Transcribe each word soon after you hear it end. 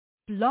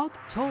Blog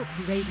Talk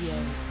Radio.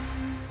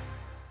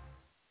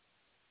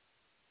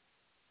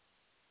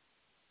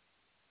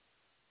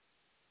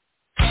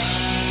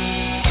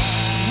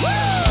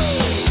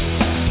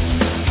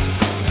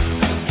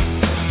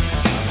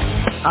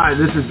 Hi,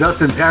 this is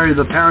Dustin Perry,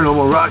 the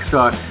Paranormal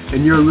Rockstar,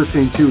 and you're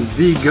listening to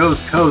The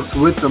Ghost Host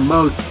with the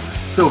most,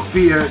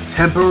 Sophia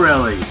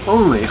Temperilli,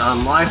 only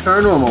on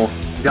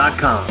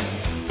liveparanormal.com.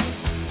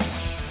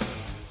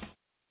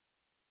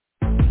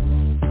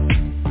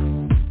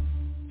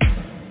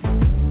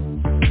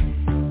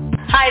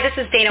 Hi, this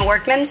is Dana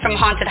Workman from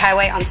Haunted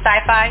Highway on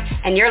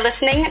Sci-Fi, and you're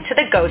listening to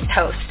The Ghost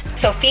Host,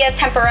 Sophia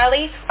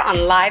Temperilli on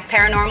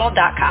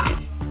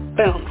liveparanormal.com.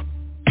 Boom.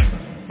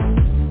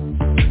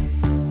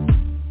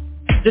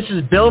 This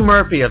is Bill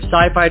Murphy of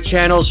Sci-Fi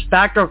Channel's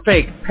Fact or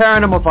Fake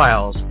Paranormal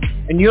Files,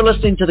 and you're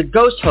listening to The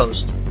Ghost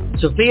Host,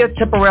 Sophia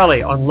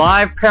Temperilli on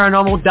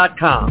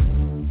liveparanormal.com.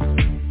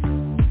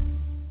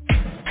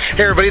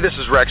 Hey everybody, this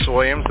is Rex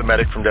Williams, the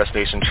medic from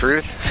Destination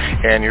Truth,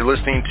 and you're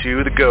listening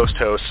to The Ghost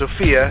Host,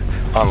 Sophia,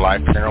 on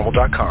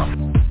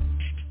liveparanormal.com.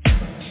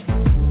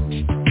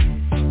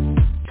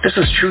 This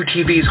is True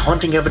TV's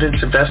haunting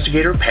evidence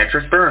investigator,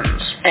 Patrick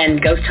Burns.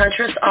 And Ghost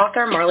Huntress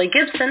author, Marley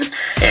Gibson.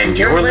 And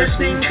you're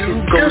listening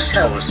to Ghost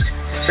Host,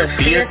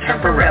 Sophia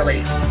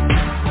Temperilli.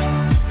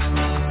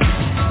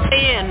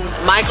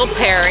 And Michael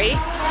Perry.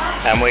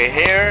 And we're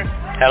here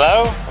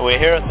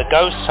at the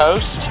Ghost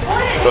Host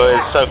with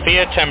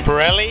Sophia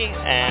Temperilli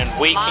and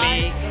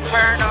weekly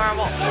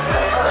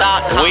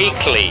Paranormal.com.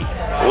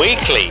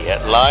 Weekly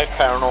at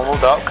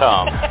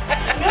liveparanormal.com.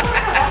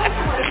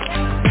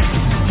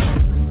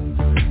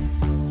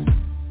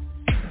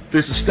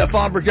 This is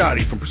Stefan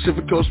Brigatti from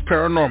Pacific Coast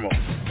Paranormal,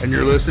 and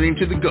you're listening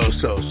to The Ghost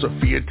Host,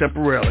 Sophia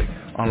Temperilli,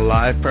 on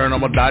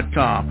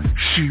liveparanormal.com.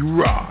 She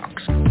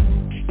rocks.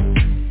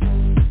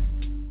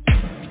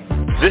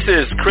 This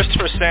is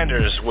Christopher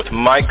Sanders with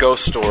My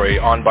Ghost Story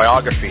on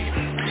Biography.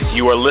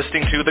 You are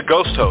listening to The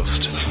Ghost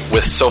Host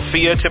with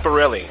Sophia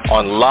Temperilli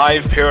on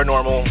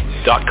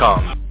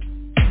liveparanormal.com.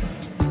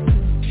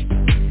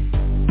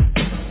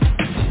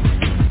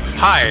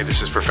 Hi, this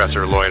is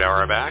Professor Lloyd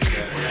Auerbach,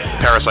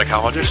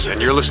 parapsychologist,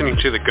 and you're listening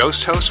to The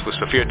Ghost Host with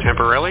Sophia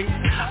Temperilli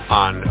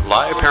on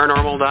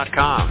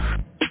liveparanormal.com.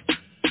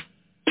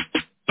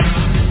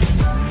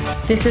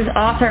 This is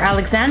author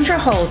Alexandra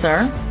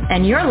Holzer,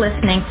 and you're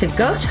listening to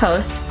Ghost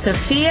Host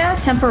Sophia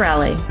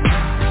Temperilli.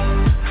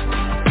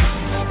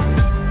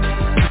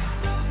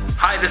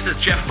 Hi, this is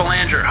Jeff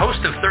Belanger,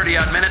 host of 30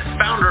 Odd Minutes,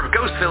 founder of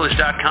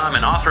GhostVillage.com,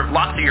 and author of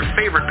lots of your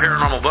favorite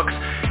paranormal books,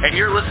 and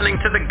you're listening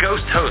to The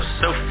Ghost Host,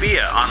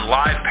 Sophia, on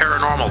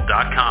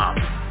liveparanormal.com.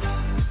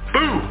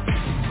 Boo!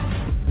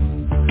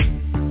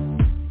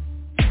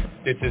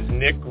 This is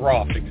Nick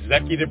Groff,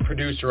 executive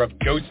producer of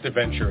Ghost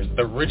Adventures,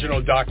 the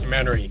original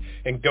documentary,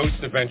 and Ghost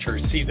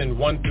Adventures Season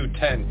 1 through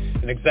 10,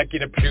 and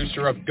executive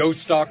producer of Ghost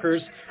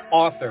Stalkers,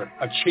 author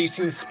of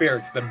Chasing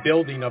Spirits, the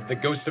building of the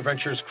Ghost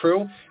Adventures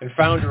crew, and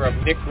founder of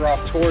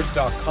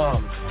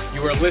NickGroffTours.com.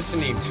 You are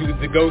listening to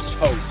The Ghost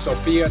Host,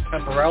 Sophia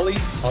Temperilli,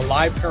 on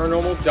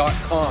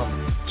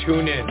liveparanormal.com.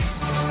 Tune in.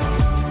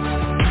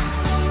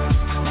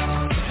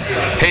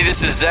 Hey, this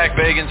is Zach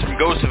Bagans from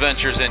Ghost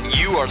Adventures, and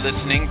you are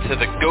listening to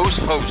The Ghost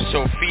Host,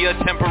 Sophia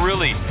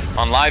Temperilli,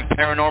 on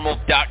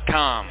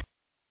liveparanormal.com.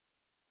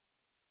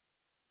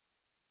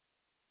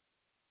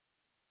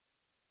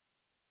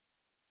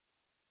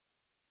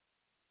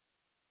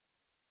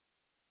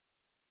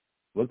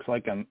 Looks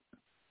like I'm...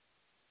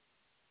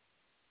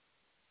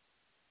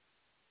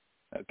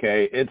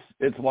 Okay, it's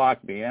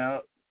locked me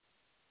out.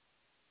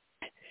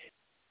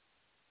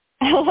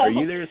 Hello. Are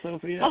you there,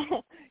 Sophia?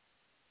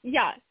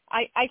 Yeah,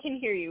 I can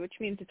hear you, which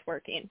means it's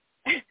working.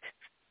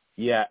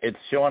 Yeah, it's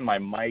showing my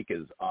mic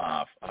is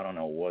off. I don't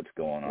know what's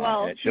going on.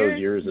 Well, and it shows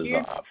yours is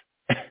off.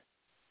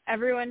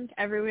 Everyone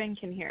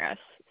can hear us,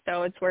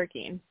 so it's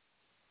working.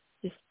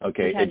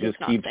 Okay, it just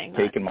keeps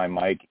taking my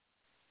mic.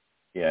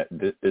 Yeah,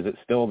 is it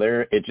still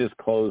there? It just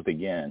closed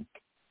again.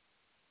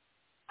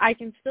 I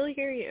can still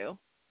hear you.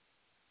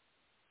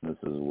 This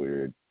is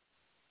weird.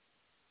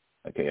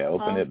 Okay, I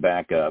opened it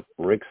back up.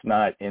 Rick's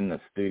not in the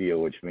studio,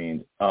 which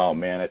means, oh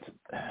man, it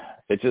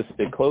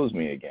closed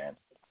me again.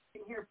 I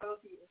can hear both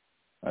of you.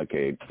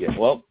 Okay, yeah,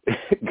 well,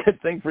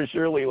 good thing for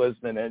Shirley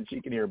listening, and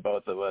she can hear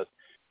both of us.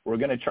 We're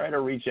going to try to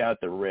reach out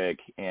to Rick,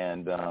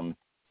 and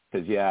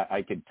because, yeah,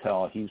 I could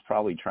tell he's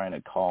probably trying to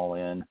call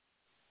in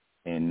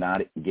and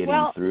not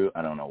getting through.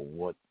 I don't know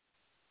what.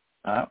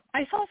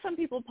 I saw some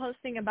people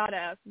posting about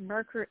a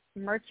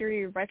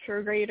Mercury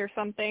retrograde or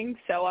something,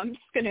 so I'm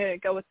just going to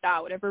go with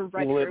that, whatever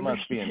retrograde. Well, it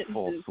must be in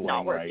full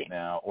swing right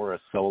now, or a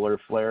solar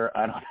flare.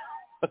 I don't know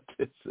what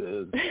this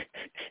is.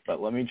 But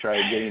let me try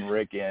getting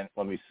Rick in.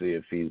 Let me see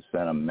if he's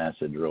sent a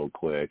message real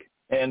quick.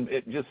 And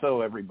just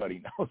so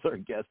everybody knows, our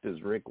guest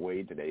is Rick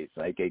Wade today,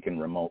 psychic and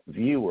remote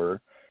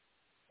viewer.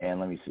 And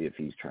let me see if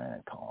he's trying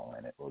to call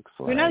in. It looks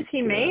like... Who knows?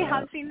 He may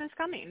have seen this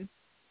coming.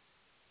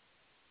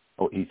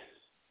 Oh, let's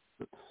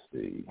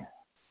see.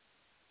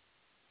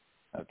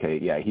 Okay,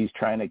 yeah, he's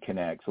trying to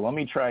connect. So let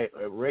me try,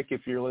 Rick,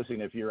 if you're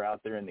listening, if you're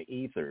out there in the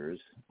ethers,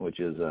 which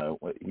is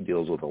what he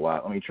deals with a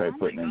lot, let me try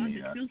putting in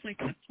the, feels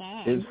like a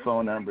song. his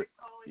phone number.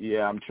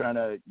 Yeah, I'm trying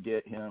to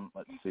get him,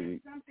 let's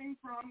see.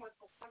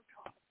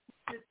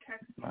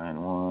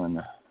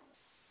 91.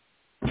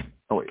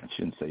 Oh, wait, I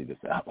shouldn't say this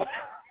out loud.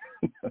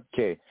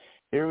 Okay,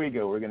 here we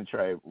go. We're going to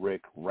try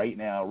Rick right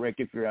now. Rick,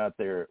 if you're out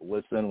there,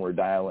 listen, we're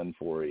dialing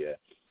for you.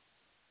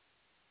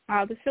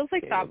 Wow, this feels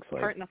like that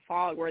part in the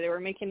fog where they were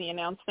making the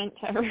announcement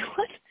to everyone.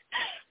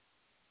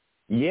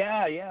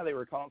 Yeah, they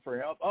were calling for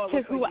help. Oh,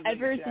 to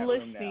whoever's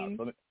listening.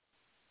 So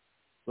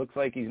looks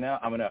like he's now.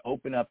 I'm going to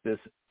open up this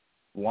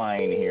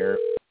line here.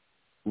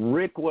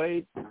 Rick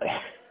Wade.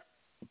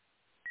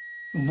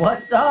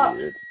 What's up?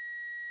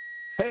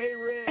 Hey,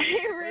 Rick. Hey,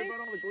 Sorry Rick.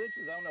 about all the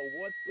glitches. I don't know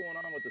what's going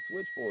on with the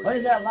switchboard. What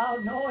is that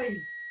loud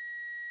noise?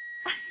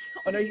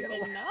 I don't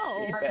even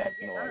know. Fax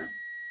noise.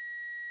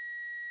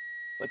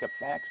 Like a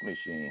fax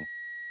machine.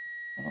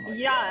 Oh my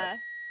yeah. God.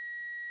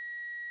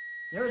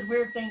 There was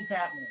weird things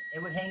happening. It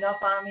would hang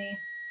up on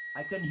me.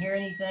 I couldn't hear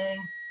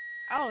anything.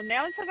 Oh,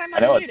 now it says I'm I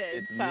know unmuted.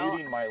 it's so.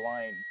 muting my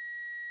line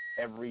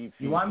every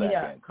few You want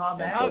seconds. me to call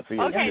back? Oh,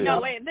 okay,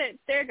 no, wait.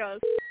 There it goes.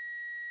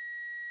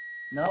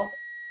 Nope.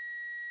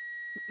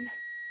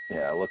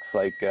 Yeah, it looks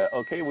like,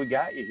 okay, we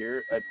got you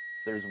here.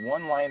 There's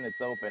one line that's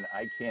open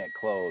I can't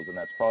close, and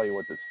that's probably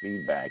what this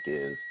feedback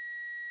is.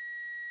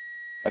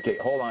 Okay,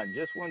 hold on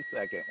just 1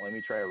 second. Let me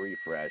try a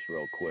refresh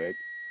real quick.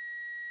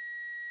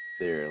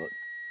 There,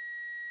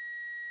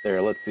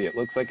 let's see. It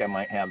looks like I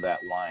might have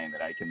that line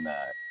that I can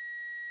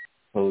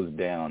close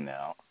down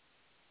now.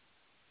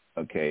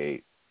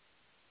 Okay.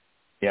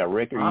 Yeah,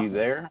 Rick, are you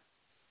there?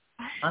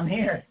 I'm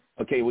here.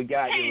 Okay, we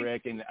got you,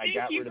 Rick, and I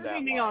got rid of that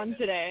Thank you for coming line. on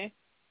today.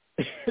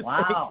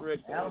 Wow, Thanks, Rick,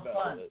 that was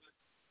fun.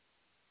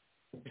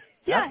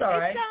 Yeah, That's all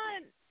right.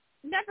 It's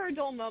never a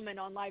dull moment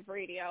on live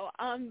radio.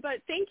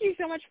 But thank you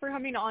so much for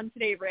coming on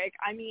today, Rick.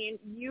 I mean,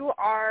 you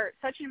are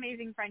such an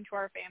amazing friend to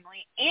our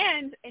family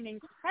and an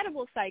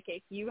incredible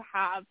psychic. You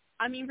have,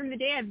 I mean, from the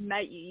day I've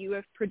met you, you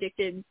have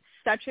predicted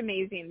such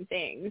amazing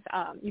things.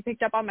 You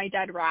picked up on my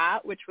dead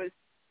rat, which was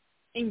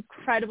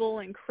incredible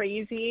and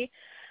crazy.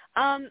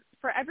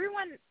 For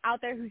everyone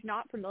out there who's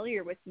not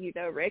familiar with you,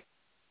 though, Rick,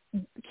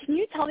 can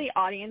you tell the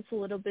audience a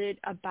little bit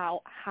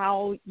about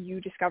how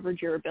you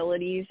discovered your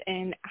abilities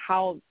and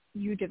how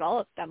you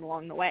developed them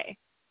along the way?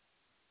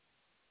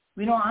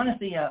 You know,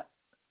 honestly,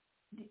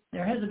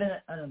 there has been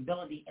an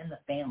ability in the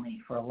family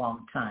for a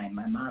long time.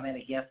 My mom had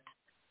a gift.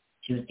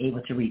 She was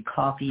able to read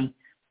coffee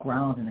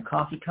ground in a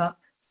coffee cup.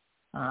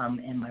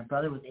 And my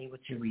brother was able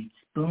to read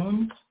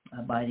spoons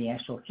by the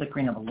actual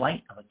flickering of a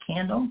light of a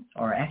candle,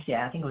 or actually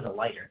I think it was a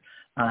lighter.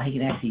 He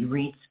could actually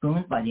read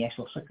spoons by the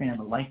actual flickering of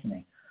a light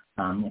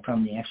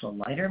from the actual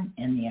lighter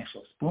and the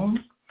actual spoons.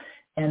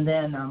 And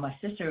then my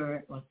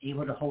sister was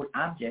able to hold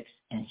objects,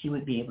 and she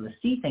would be able to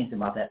see things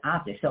about that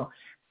object. So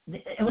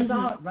it was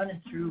all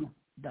running through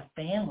the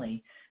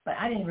family, but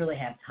I didn't really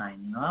have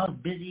time. You know, I was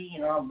busy,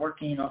 I'm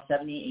working,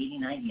 70, 80,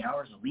 90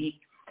 hours a week,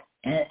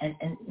 and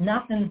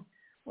nothing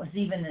was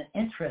even an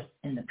interest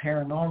in the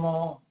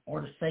paranormal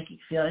or the psychic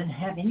field. I didn't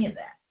have any of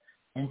that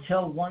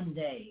until one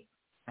day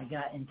I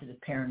got into the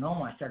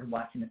paranormal. I started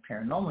watching the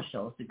paranormal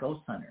shows, the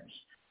Ghost Hunters.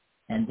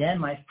 And then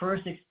my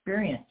first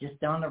experience just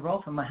down the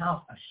road from my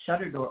house, a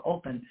shutter door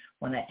opened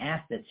when I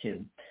asked it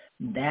to.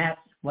 That's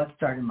what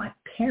started my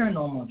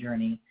paranormal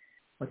journey,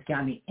 what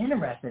got me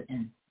interested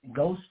in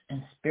ghosts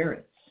and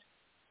spirits.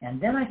 And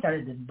then I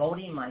started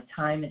devoting my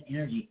time and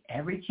energy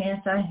every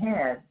chance I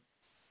had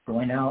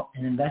going out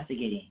and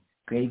investigating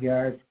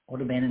graveyards,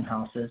 old abandoned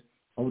houses,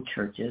 old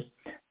churches.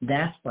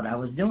 That's what I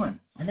was doing.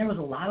 And there was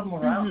a lot of them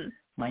around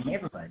my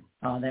neighborhood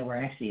that were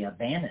actually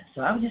abandoned.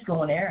 So I was just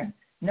going there and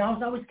I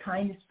was always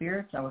kind to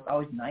spirits. I was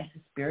always nice to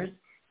spirits.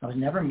 I was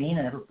never mean.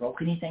 I never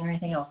broke anything or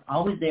anything. I was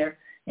always there,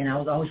 and I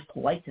was always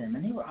polite to them,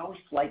 and they were always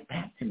polite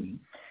back to me,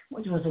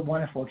 which was a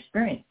wonderful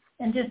experience.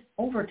 And just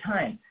over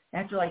time,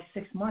 after like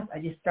 6 months, I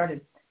just started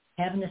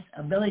having this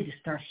ability to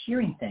start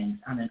hearing things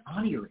on an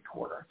audio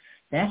recorder.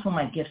 That's when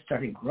my gift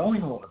started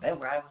growing a little bit,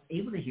 where I was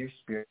able to hear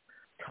spirits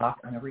talk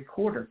on a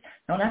recorder.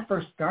 Now, when I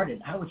first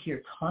started, I would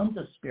hear tons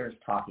of spirits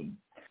talking,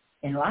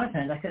 and a lot of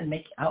times I couldn't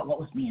make out what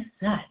was being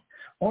said,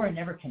 or I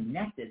never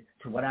connected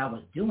to what I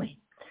was doing.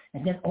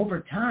 And then over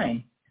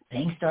time,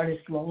 things started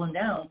slowing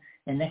down,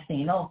 and next thing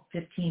you know,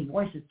 15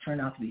 voices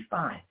turned out to be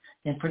 5.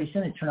 Then pretty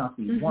soon it turned out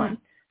to be 1.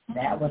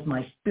 That was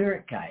my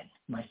spirit guide.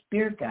 My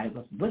spirit guide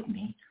was with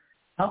me,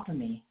 helping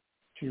me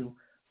to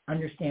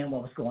understand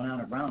what was going on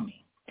around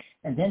me.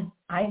 And then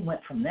I went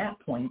from that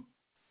point,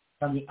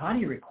 from the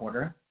audio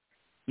recorder,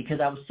 because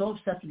I was so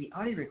obsessed with the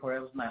audio recorder.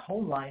 It was my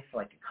whole life for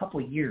like a couple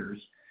of years.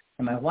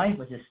 And my wife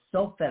was just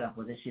so fed up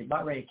with it. She was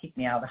about ready to kick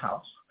me out of the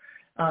house.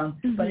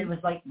 But it was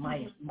like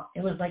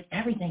it was like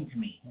everything to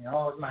me. It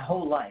was my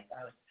whole life.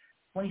 I was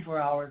 24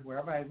 hours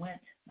wherever I went.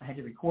 I had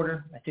the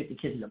recorder. I took the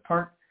kids to the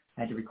park.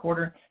 I had the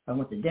recorder. If I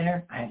went to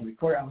dinner, I had the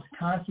recorder. I was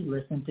constantly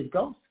listening to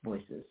ghost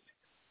voices.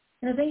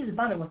 And the thing is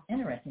about it, what's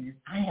interesting is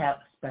I have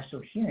a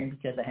special hearing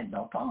because I had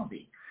Bell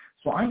palsy.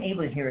 So I'm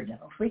able to hear a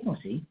different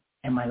frequency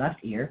in my left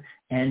ear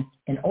and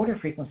an older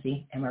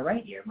frequency in my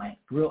right ear. My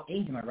real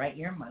age in my right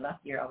ear, my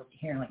left ear, I was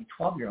hearing like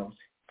a 12-year-old's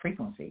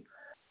frequency.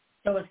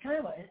 So it's kind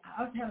of,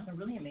 I was having some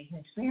really amazing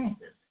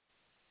experiences.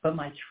 But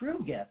my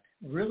true gift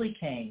really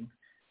came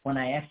when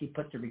I actually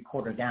put the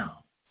recorder down.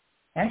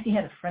 I actually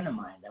had a friend of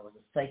mine that was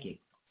a psychic.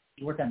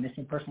 He worked on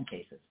missing person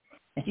cases.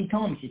 And she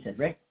told me, she said,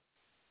 Rick,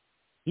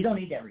 you don't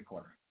need that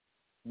recorder.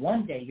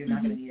 One day you're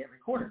not going to need that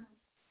recorder.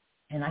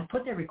 And I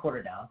put that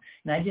recorder down,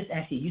 and I just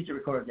actually used the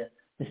recorder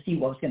to see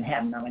what was going to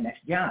happen on my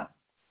next job.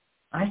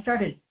 I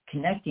started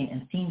connecting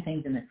and seeing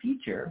things in the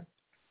future.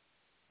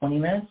 20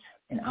 minutes,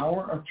 an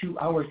hour, or 2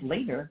 hours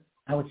later,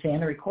 I would say on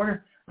the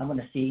recorder, I'm going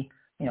to see,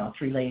 a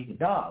three-legged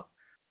dog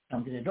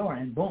come to the door,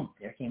 and boom,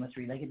 there came a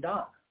three-legged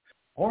dog.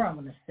 Or I'm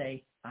going to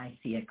say, I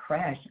see a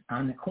crash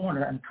on the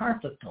corner, and the car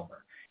flipped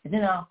over. And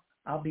then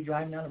I'll be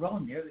driving down the road,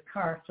 and there the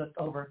car flipped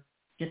over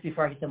just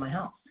before I get to my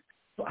house.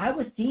 So I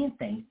was seeing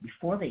things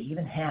before they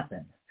even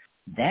happened.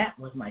 That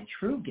was my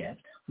true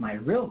gift, my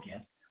real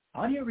gift.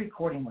 Audio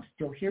recording was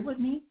still here with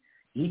me.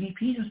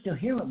 EVPs were still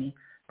here with me.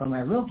 But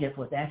my real gift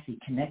was actually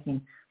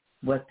connecting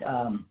with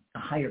a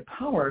higher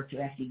power to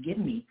actually give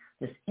me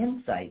this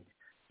insight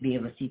to be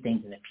able to see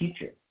things in the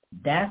future.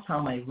 That's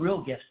how my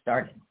real gift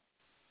started.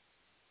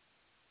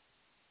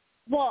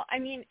 Well, I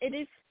mean, it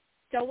is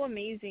so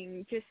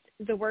amazing, just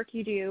the work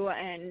you do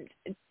and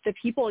the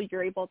people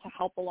you're able to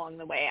help along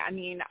the way. I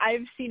mean,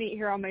 I've seen it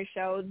here on my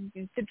show,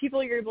 the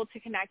people you're able to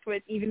connect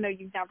with, even though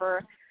you've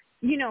never,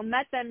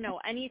 met them, know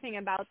anything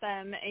about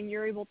them, and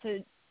you're able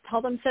to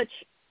tell them such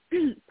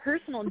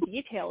personal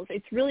details.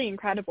 It's really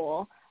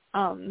incredible.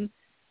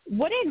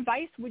 What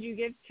advice would you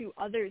give to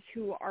others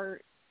who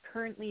are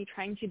currently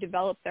trying to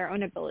develop their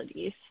own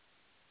abilities?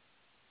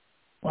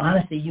 Well,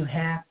 honestly, you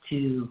have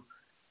to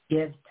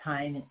give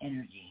time and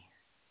energy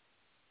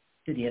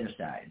to the other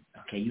side,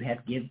 okay? You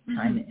have to give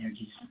time and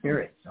energy to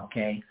spirits,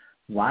 okay?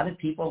 A lot of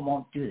people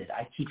won't do that.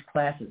 I teach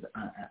classes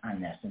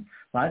on this, and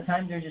a lot of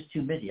times they're just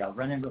too busy. I'll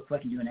run in real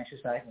quick and do an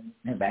exercise and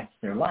then back to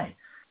their life.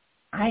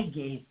 I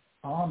gave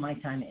all my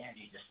time and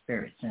energy to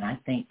spirits, and I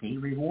think they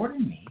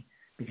rewarded me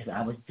because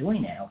I was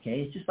doing that,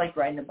 okay? It's just like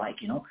riding a bike,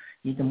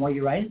 The more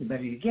you ride it, the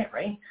better you get,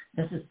 right?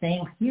 That's the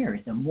same here.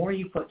 The more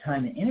you put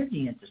time and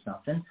energy into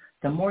something,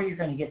 the more you're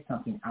going to get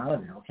something out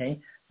of it, okay?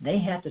 They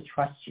have to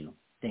trust you.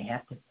 They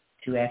have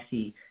to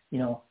actually,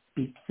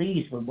 be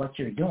pleased with what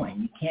you're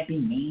doing. You can't be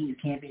mean. You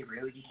can't be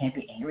rude. You can't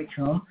be angry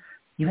to them.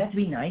 You have to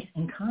be nice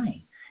and kind.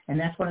 And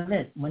that's what it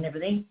is.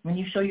 When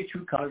you show your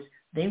true colors,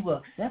 they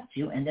will accept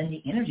you, and then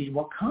the energies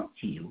will come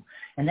to you.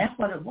 And that's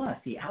what it was.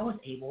 See, I was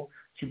able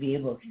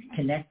to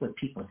connect with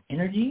people's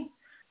energy,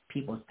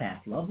 people's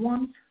past loved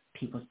ones,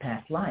 people's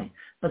past lives.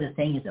 But the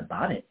thing is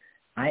about it,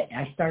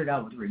 I started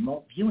out with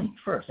remote viewing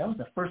first. That was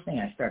the first thing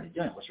I started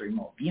doing was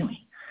remote viewing.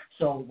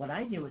 So what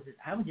I did was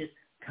I would just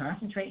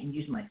concentrate and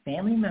use my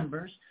family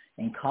members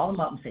and call them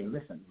up and say,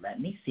 listen,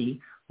 let me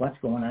see what's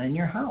going on in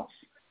your house.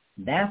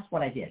 That's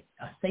what I did.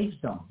 A safe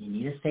zone. You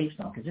need a safe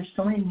zone because there's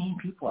so many mean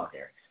people out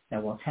there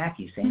that will attack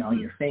you saying, oh,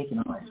 you're fake and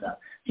all that stuff.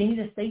 So you need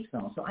a safe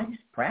zone. So I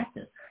just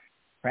practice.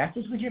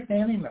 Practice with your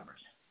family members.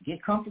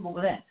 Get comfortable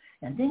with that.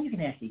 And then you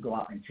can actually go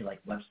out into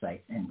like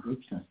websites and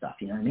groups and stuff,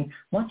 you know what I mean?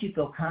 Once you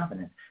feel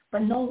confident.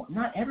 But no,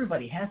 not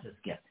everybody has this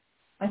gift.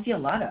 I see a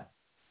lot of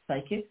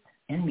psychics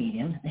and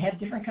mediums. They have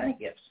different kind of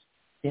gifts.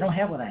 They don't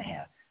have what I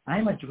have.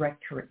 I'm a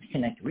direct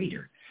connect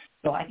reader.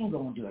 So I can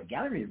go and do a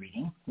gallery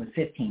reading with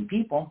 15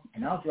 people,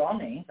 and I'll draw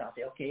names. I'll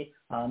say, okay,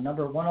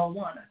 number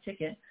 101, a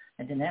ticket,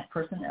 and then that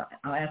person,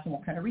 I'll ask them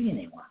what kind of reading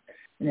they want.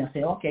 And they'll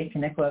say, okay,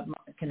 connect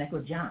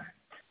with John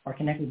or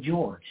connect with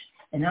George.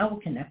 And I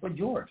will connect with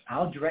George.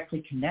 I'll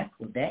directly connect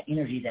with that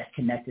energy that's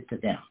connected to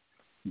them.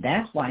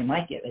 That's why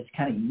my gift is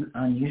kind of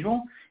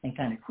unusual and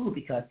kind of cool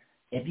because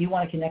if you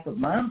want to connect with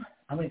Mom,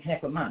 I'm going to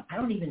connect with Mom. I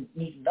don't even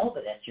need to know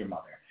that that's your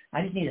mother.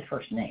 I just need a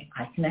first name.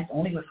 I connect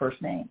only with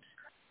first names.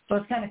 So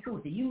it's kind of cool.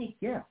 It's a unique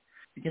gift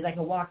because I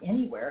can walk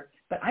anywhere,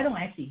 but I don't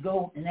actually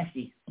go and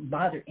actually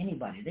bother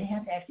anybody. They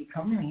have to actually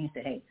come to me and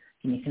say, hey,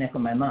 can you connect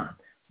with my mom?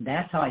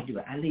 That's how I do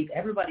it. I leave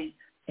everybody's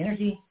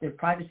energy, their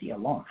privacy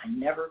alone. I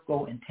never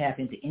go and tap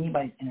into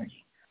anybody's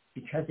energy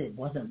because it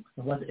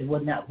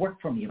would not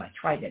work for me if I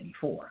tried that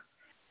before.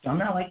 So I'm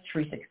not like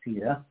Teresa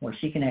Capita where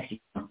she can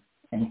actually come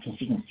and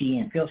she can see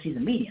and feel she's a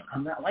medium.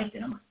 I'm not like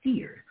that. I'm a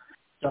seer.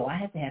 So I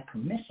have to have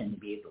permission to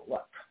be able to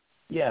look.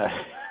 Yeah,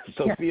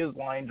 Sophia's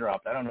line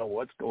dropped. I don't know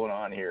what's going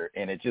on here,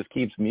 and it just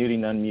keeps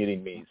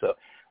unmuting me. So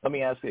let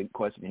me ask a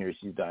question here.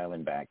 She's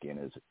dialing back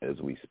in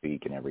as we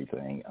speak and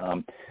everything.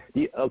 So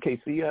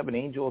you have an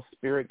angel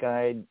spirit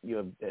guide. You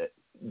have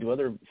do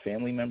other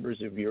family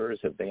members of yours,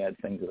 have they had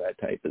things of that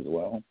type as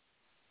well?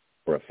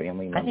 Or a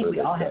family member? I think we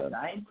all have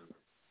guides.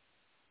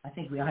 I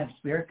think we all have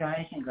spirit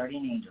guides and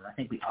guardian angels. I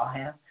think we all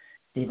have.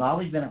 They've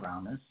always been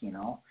around us,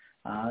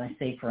 Let's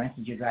say, for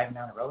instance, you're driving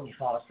down the road and you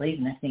fall asleep,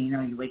 and next thing you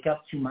know, you wake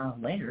up 2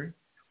 miles later.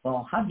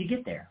 Well, how did you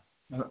get there?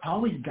 There are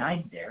always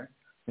guides there.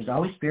 There's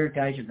always spirit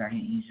guides or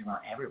guardian angels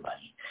around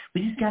everybody.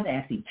 We just got to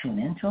actually tune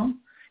into them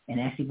and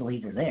actually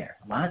believe they're there.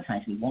 A lot of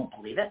times we won't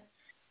believe it,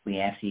 we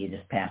actually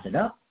just pass it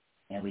up,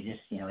 and we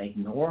just,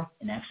 ignore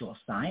an actual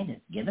sign that's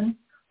given,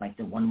 like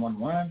the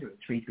 111 or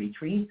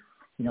 333.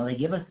 They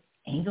give us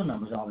angel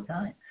numbers all the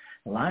time.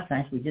 A lot of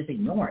times we just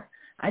ignore it.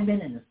 I've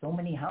been into so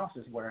many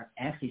houses where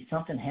actually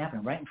something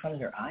happened right in front of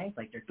their eyes,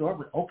 like their door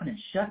would open and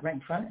shut right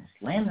in front and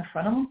slam in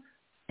front of them,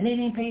 and they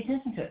didn't even pay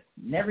attention to it.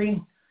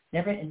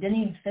 It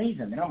didn't even faze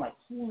them. And I'm like,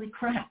 holy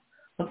crap,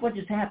 look what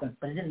just happened.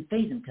 But it didn't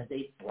faze them because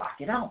they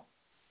block it out.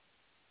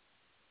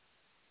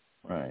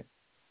 Right.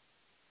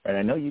 And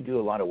I know you do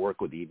a lot of work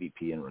with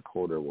EVP and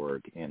recorder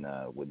work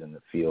within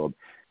the field.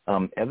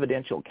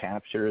 Evidential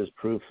capture is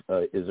proof.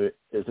 Is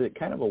it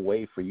kind of a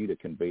way for you to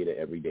convey to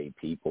everyday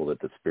people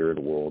that the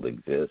spirit world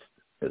exists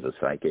as a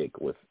psychic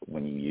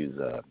when you use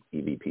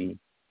EVP?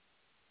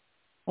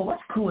 Well,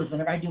 what's cool is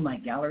whenever I do my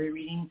gallery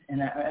readings and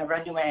whenever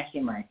I do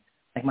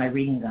my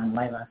readings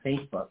live on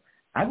Facebook,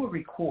 I will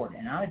record,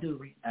 and I do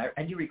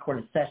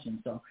recorded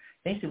sessions. So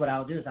basically what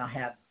I'll do is I'll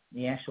have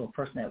the actual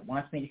person that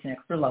wants me to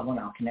connect with their loved one.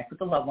 I'll connect with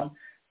the loved one.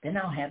 Then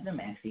I'll have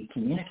them actually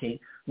communicate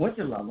with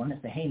their loved one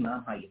and say, hey,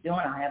 Mom, how you doing?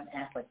 I'll have them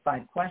ask like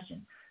 5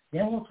 questions.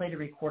 Then we'll play the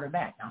recorder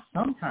back. Now,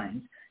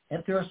 sometimes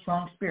if they're a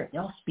strong spirit,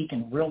 they'll speak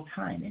in real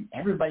time, and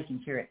everybody can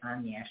hear it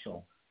on the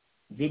actual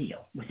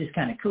video, which is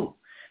kind of cool.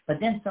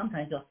 But then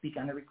sometimes they'll speak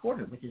on the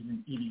recorder, which is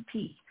an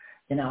EVP.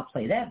 Then I'll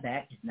play that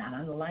back. It's not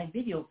on the live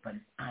video, but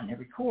it's on the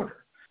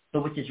recorder,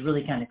 so which is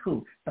really kind of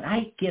cool. But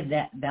I give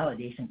that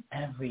validation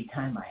every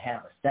time I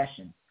have a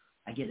session.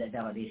 I give that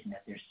validation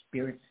that there's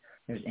spirits,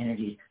 there's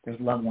energies, there's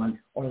loved ones,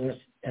 or there's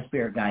a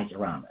spirit guides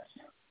around us.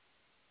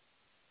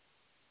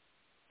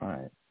 All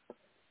right.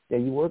 Yeah,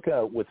 you work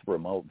with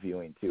remote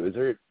viewing too.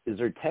 Is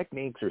there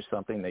techniques or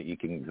something that you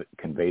can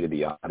convey to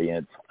the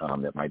audience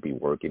that might be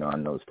working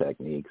on those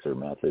techniques or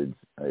methods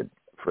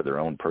for their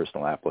own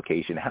personal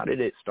application? How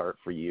did it start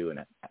for you,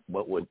 and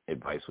what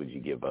advice would you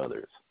give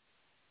others?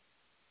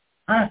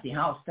 Honestly,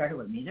 how it started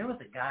with me, there was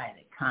a guy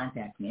that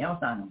contacted me. I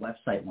was on a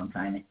website one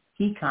time, and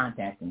he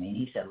contacted me, and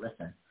he said,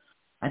 listen,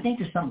 I think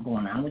there's something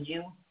going on with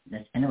you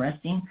that's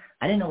interesting.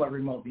 I didn't know what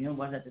remote viewing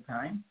was at the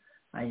time.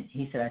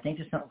 He said, I think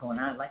there's something going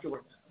on. I'd like to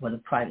work with a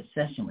private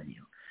session with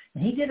you.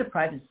 And he did a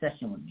private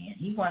session with me, and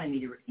he wanted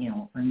me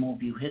to, remote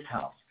view his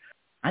house.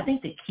 I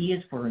think the key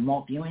is for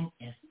remote viewing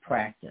is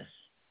practice,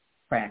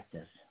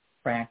 practice,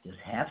 practice.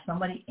 Have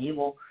somebody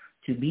able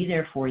to be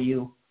there for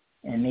you,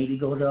 and maybe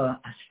go to a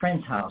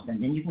friend's house,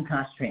 and then you can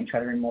concentrate and try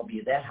to remote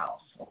view that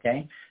house,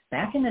 okay?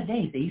 Back in the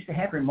days, they used to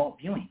have remote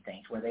viewing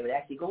things where they would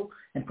actually go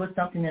and put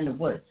something in the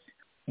woods,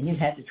 and you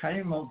had to try to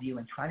remote view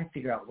and try to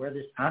figure out where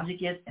this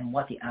object is and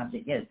what the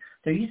object is.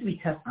 There used to be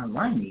tests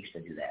online that used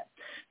to do that.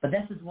 But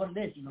this is what it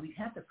is. You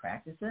have to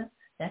practice it.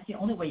 That's the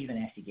only way you're going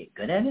to actually get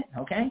good at it,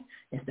 okay,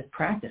 is to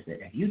practice it.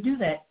 If you do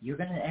that, you're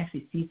going to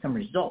actually see some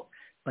result,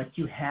 but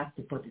you have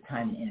to put the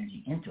time and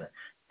energy into it.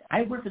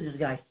 I worked with this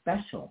guy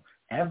special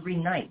every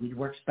night. We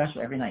worked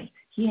special every night.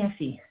 He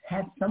actually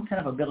had some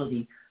kind of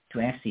ability to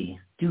actually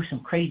do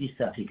some crazy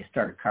stuff. He could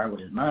start a car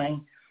with his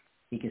mind.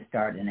 He could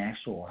start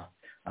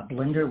a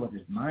blender with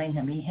his mind.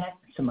 I mean, he had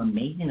some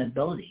amazing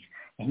abilities,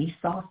 and he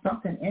saw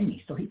something in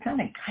me. So he kind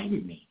of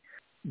guided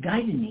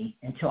me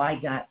until I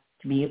got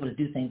to be able to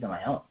do things on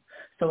my own.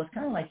 So it's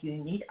kind of like you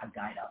need a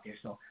guide out there.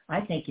 So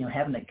I think,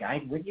 having a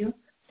guide with you,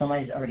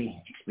 somebody's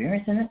already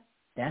experiencing it,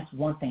 that's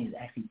one thing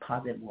that actually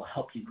positive will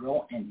help you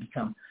grow and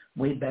become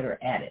way better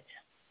at it.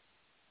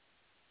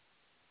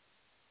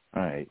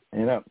 All right.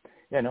 And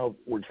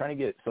we're trying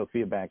to get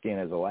Sophia back in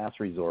as a last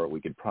resort. We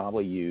could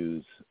probably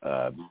use,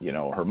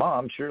 her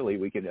mom. Surely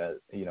we could,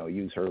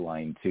 use her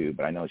line too.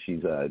 But I know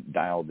she's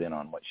dialed in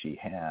on what she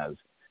has.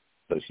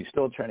 So she's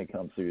still trying to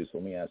come through. So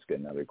let me ask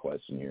another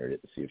question here to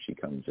see if she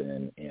comes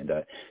in. And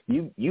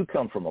you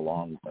come from a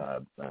lot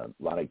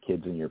of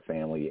kids in your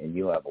family, and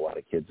you have a lot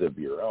of kids of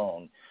your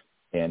own.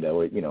 And,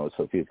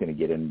 Sophia's going to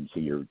get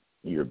into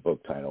your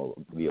book title,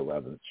 The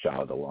 11th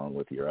Child, along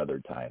with your other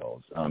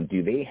titles.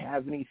 Do they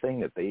have anything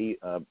that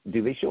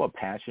do they show a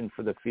passion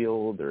for the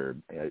field, or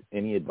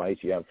any advice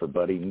you have for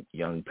budding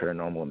young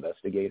paranormal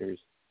investigators?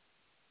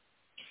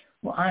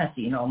 Well,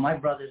 honestly, my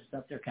brothers and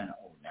stuff, they're kind of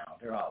old now.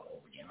 They're all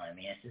old, I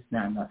mean? It's just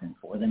not nothing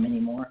for them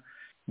anymore.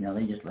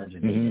 They just live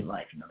their daily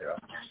life. They're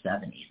up in their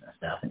 70s and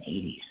stuff and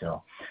 80s,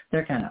 so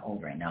they're kind of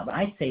old right now. But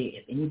I'd say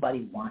if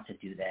anybody wants to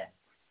do that,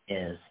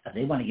 is if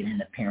they want to get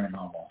into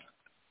paranormal,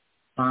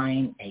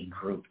 find a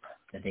group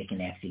that they can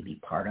actually be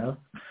part of,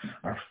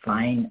 or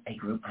find a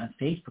group on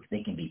Facebook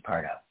they can be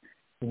part of.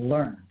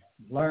 Learn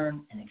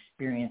and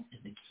experience is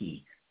the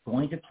key.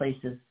 Going to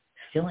places,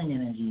 feeling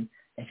energy,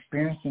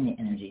 experiencing the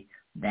energy,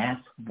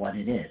 that's what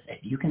it is. If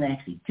you can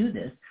actually do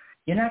this,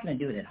 you're not going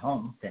to do it at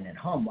home, sitting at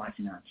home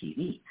watching on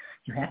TV.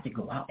 You have to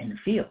go out in the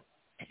field.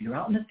 If you're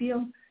out in the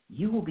field,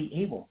 you will be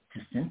able to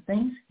sense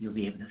things, you'll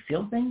be able to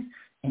feel things,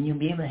 and you'll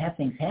be able to have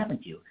things happen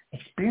to you,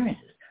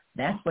 experiences.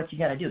 That's what you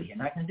got to do. You're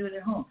not going to do it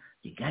at home.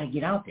 You got to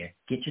get out there,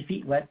 get your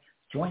feet wet,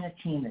 join a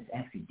team that's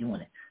actually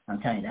doing it.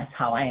 I'm telling you, that's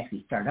how I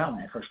actually started out.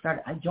 When I first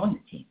started, I joined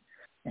the team,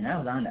 and I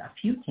was on a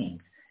few teams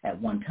at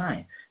one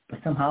time, but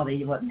somehow they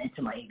wasn't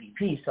into my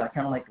ABP, so I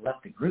kind of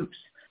left the groups.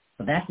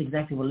 So that's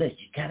exactly what it is.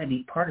 You've got to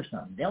be part of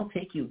something. They'll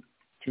take you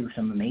to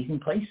some amazing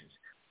places.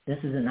 This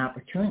is an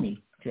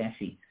opportunity to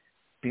actually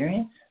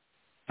experience,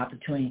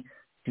 opportunity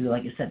to,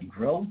 like I said,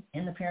 grow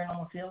in the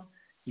paranormal field.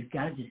 You've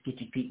got to just get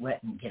your feet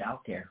wet and get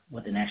out there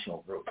with an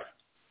actual group.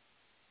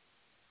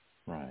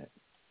 Right.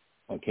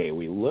 Okay,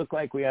 we look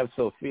like we have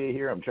Sophia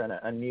here. I'm trying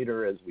to unmute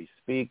her as we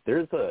speak.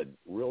 There's a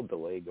real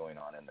delay going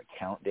on in the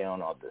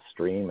countdown of the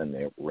stream and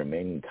the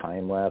remaining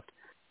time left.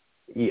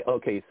 Yeah,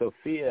 okay,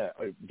 Sophia,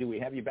 do we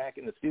have you back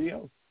in the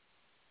studio?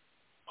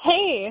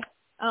 Hey,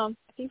 I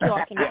think you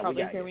all can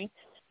probably hear you. me.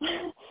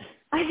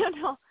 I don't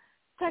know.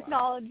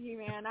 Technology,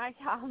 man.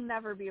 I'll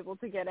never be able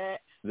to get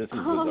it. This is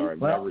bizarre. I've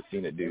never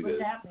seen it do this. It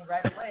was happening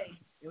right away.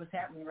 It was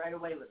happening right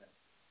away with it.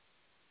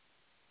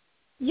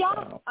 Yeah,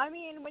 I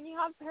mean, when you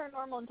have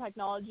paranormal and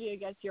technology, I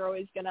guess you're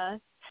always going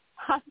to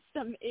have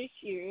some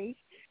issues.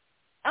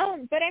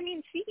 But, I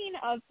mean, speaking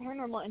of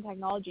paranormal and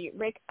technology,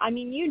 Rick, I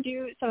mean, you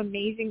do some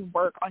amazing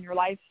work on your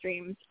live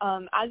streams.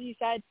 As you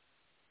said,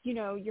 you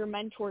know, your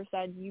mentor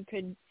said you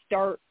could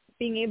start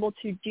being able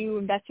to do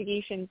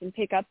investigations and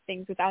pick up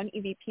things without an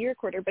EVP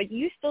recorder, but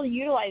you still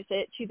utilize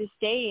it to this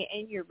day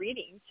in your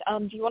readings.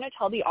 Do you want to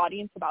tell the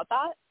audience about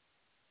that?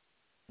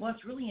 Well,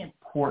 it's really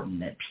important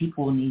that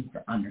people need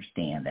to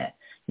understand that,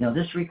 you know,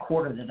 this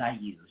recorder that I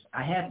use,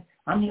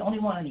 I'm the only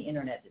one on the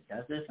internet that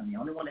does this. I'm the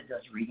only one that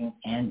does readings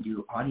and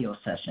do audio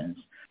sessions.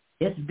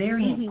 It's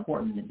very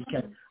important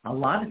because a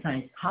lot of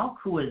times, how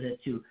cool is it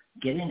to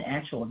get an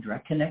actual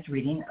direct connect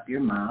reading of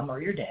your mom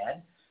or your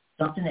dad,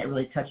 something that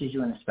really touches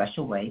you in a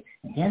special way,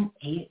 and then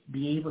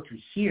be able to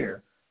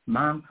hear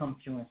mom come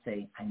through and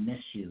say, I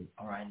miss you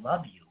or I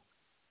love you.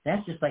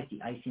 That's just like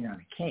the icing on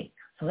the cake.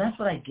 So that's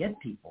what I give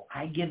people.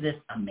 I give this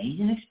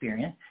amazing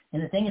experience.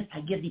 And the thing is, I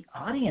give the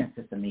audience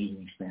this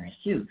amazing experience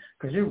too,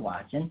 because they're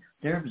watching,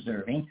 they're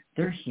observing,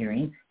 they're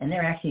hearing, and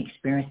they're actually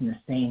experiencing the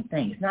same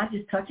thing. It's not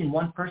just touching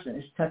one person.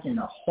 It's touching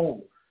the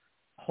whole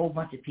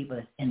bunch of people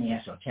that's in the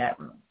actual chat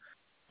room.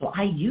 So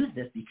I use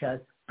this because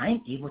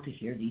I'm able to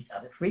hear these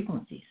other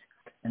frequencies.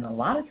 And a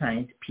lot of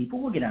times people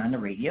will get on the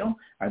radio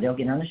or they'll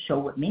get on the show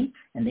with me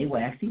and they will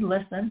actually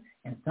listen,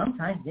 and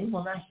sometimes they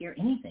will not hear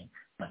anything.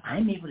 But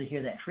I'm able to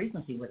hear that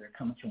frequency where they're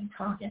coming through and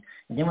talking.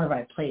 And then whenever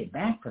I play it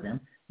back for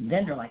them,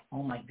 then they're like,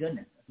 oh, my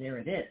goodness, there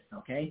it is,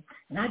 okay?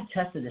 And I've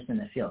tested this in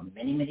the field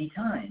many, many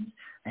times,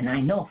 and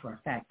I know for a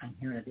fact I'm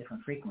hearing a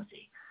different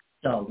frequency.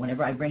 So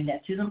whenever I bring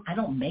that to them, I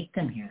don't make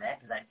them hear that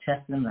because I've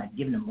tested them and I've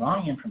given them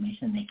wrong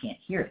information and they can't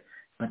hear it.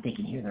 But they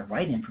can hear the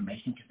right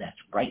information because that's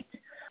right.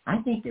 I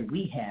think that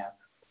we have,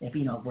 if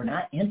we're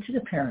not into the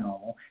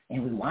paranormal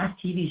and we watch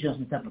TV shows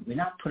and stuff, but we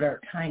not put our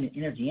time and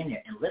energy in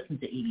there and listen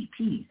to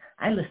EVPs.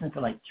 I listened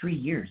for like 3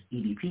 years,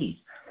 EVPs.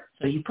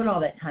 So you put all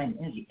that time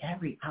and energy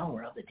every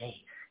hour of the day,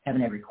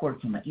 having that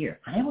recorded to my ear.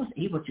 I was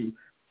able to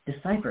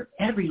decipher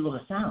every little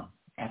sound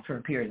after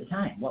a period of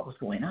time, what was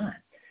going on.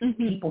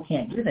 People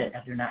can't do that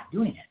if they're not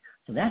doing it.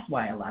 So that's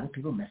why a lot of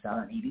people miss out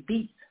on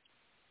EVPs.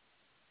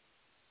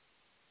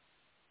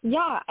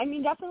 Yeah, I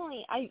mean,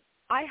 definitely.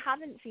 I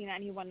haven't seen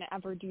anyone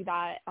ever do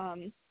that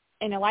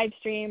in a live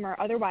stream or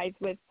otherwise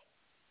with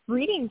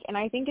readings, and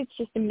I think it's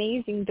just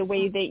amazing the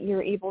way that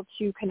you're able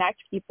to connect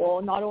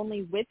people, not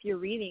only with your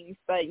readings,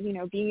 but,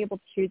 being able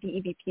to hear the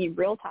EVP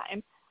real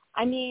time.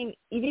 I mean,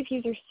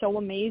 EVPs are so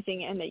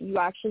amazing in that you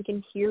actually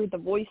can hear the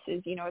voices.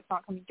 It's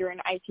not coming through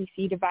an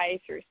ITC device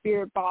or a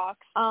spirit box.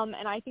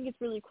 And I think it's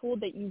really cool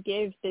that you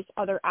give this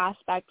other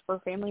aspect for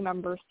family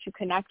members to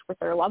connect with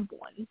their loved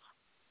ones.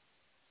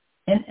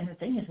 And the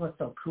thing is, what's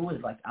so cool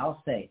is, like,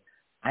 I'll say,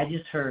 I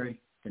just heard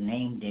the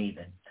name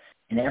David,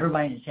 and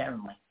everybody in the chat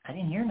room, like, I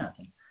didn't hear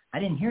nothing. I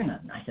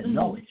said,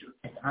 no,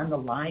 it's on the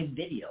live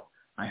video.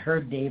 I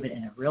heard David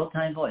in a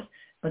real-time voice,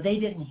 but they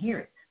didn't hear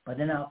it. But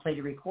then I'll play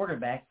the recorder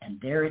back, and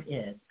there it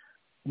is,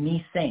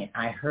 me saying,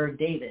 I heard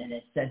David, and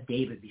it said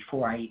David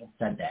before I even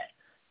said that.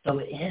 So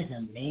it is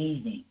an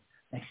amazing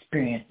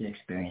experience to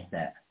experience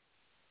that.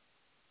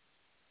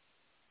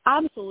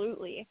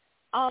 Absolutely.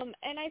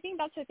 And I think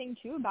that's the thing,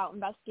 too, about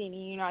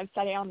investigating. I've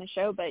said it on the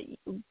show, but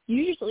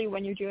usually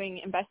when you're doing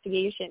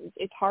investigations,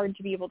 it's hard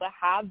to be able to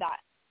have that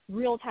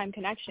real-time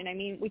connection. I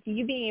mean, with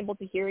you being able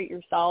to hear it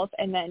yourself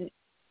and then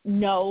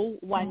know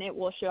when it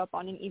will show up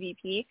on an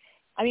EVP,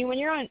 I mean, when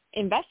you're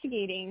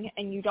investigating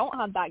and you don't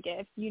have that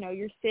gift,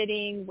 you're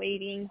sitting,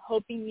 waiting,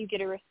 hoping you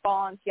get a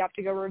response. You have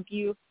to go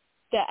review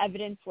the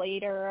evidence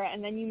later,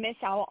 and then you miss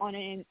out on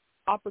an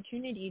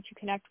opportunity to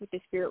connect with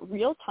the spirit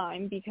real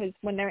time because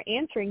when they're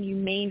answering, you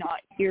may not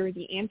hear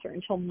the answer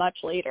until much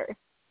later.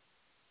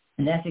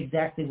 And that's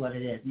exactly what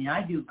it is. I mean,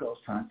 I do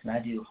ghost hunts, and I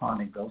do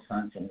haunted ghost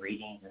hunts and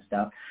readings and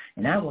stuff.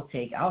 And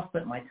I'll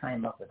split my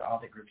time up with all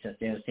the groups. If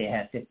they say I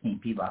have 15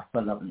 people, I'll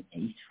split it up in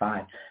each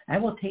 5. I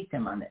will take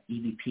them on the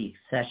EVP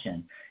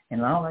session,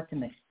 and I'll let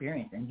them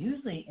experience. And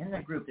usually in the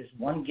group, there's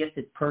one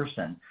gifted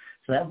person.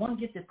 So that one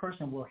gifted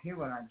person will hear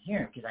what I'm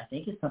hearing because I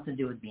think it's something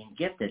to do with being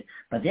gifted.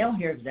 But they'll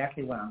hear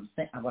exactly what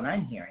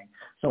I'm hearing.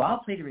 So I'll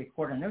play the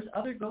recorder. And there's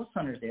other ghost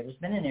hunters there that's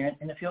been in there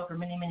in the field for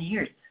many, many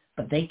years.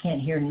 But they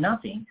can't hear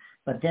nothing.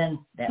 But then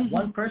that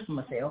one person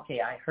will say,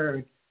 okay, I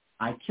heard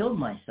I killed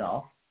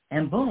myself,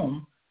 And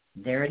boom,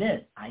 there it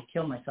is. I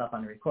killed myself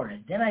on the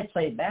recording. Then I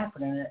play it back for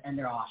them, and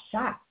they're all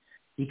shocked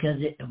because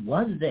it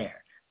was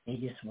there. They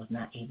just was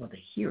not able to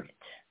hear it.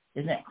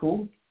 Isn't that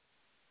cool?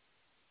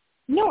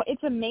 No,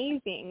 it's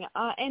amazing.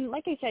 And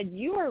like I said,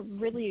 you are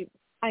really,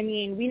 I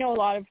mean, we know a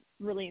lot of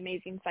really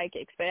amazing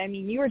psychics, but I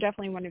mean, you are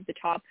definitely one of the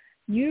top.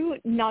 You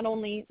not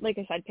only, like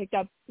I said, picked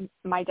up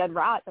my dead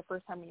rat the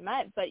first time we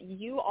met, but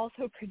you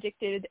also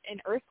predicted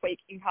an earthquake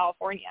in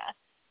California.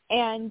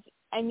 And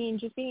I mean,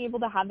 just being able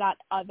to have that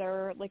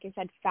other, like I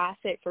said,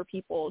 facet for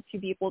people to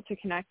be able to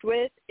connect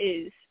with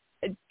is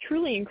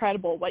truly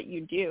incredible what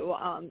you do,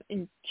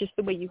 and just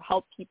the way you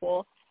help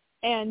people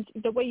and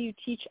the way you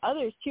teach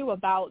others, too,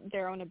 about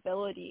their own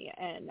ability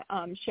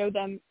and show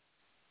them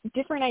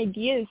different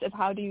ideas of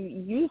how to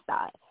use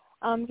that.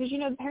 Because, you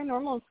know, the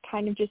paranormal is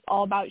kind of just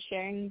all about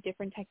sharing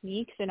different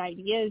techniques and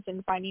ideas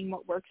and finding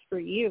what works for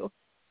you.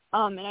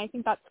 And I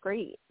think that's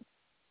great.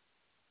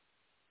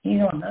 You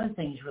know, another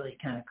thing is really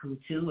kind of cool,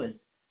 too, is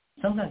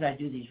sometimes I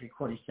do these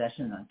recorded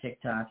sessions on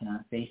TikTok and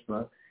on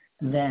Facebook,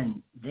 and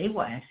then they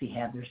will actually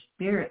have their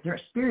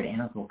spirit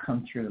animals will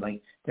come through,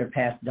 like their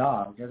past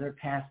dogs or their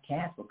past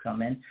cats will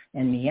come in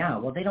and meow.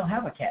 Well, they don't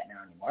have a cat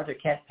now anymore. Their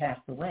cat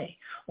passed away.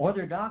 Or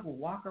their dog will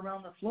walk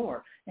around the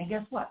floor, and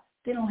guess what?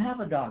 They don't have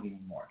a dog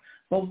anymore.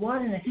 But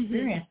what an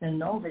experience to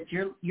know that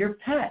your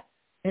pet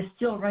is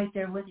still right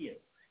there with you,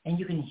 and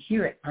you can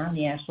hear it on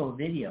the actual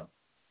video.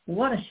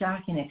 What a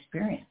shocking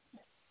experience.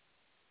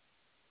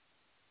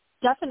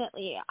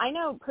 Definitely. I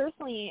know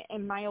personally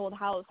in my old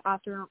house,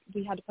 after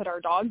we had to put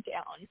our dog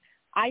down,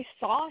 I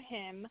saw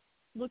him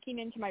looking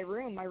into my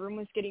room. My room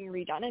was getting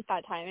redone at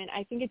that time. And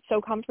I think it's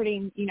so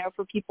comforting, you know,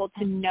 for people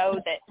to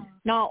know that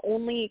not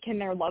only can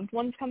their loved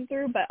ones come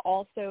through, but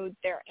also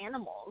their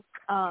animals.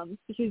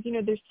 Because, you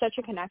know, there's such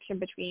a connection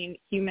between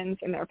humans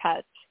and their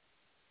pets.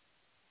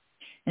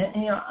 And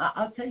you know,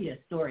 I'll tell you a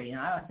story. You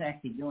know, I was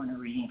actually doing a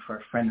reading for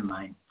a friend of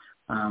mine.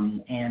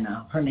 And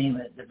her name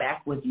is the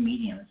Backwoods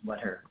Medium is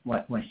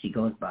what she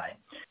goes by.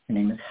 Her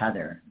name is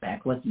Heather,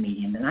 Backwoods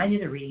Medium. And I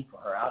did a reading for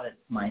her out at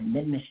my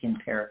Mid-Michigan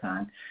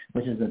Paracon,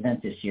 which is an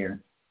event this year.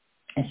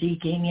 And she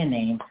gave me a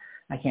name.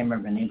 I can't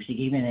remember her name. She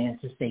gave me a name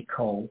to say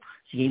Cole.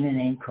 She gave me the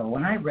name Cole.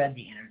 And I read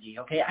the energy,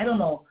 okay? I don't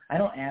know. I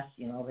don't ask,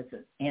 you know, if it's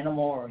an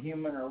animal or a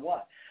human or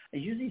what.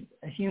 It's usually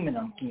a human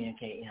I'm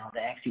communicating, you know,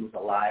 that actually was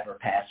alive or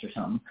passed or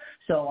something.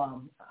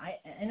 So I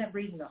ended up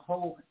reading the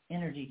whole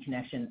energy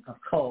connection of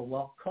Cole.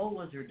 Well, Cole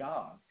was her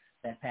dog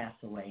that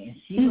passed away, and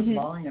she was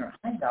bawling her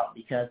eyes out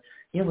because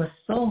it was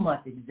so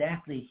much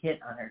exactly hit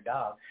on her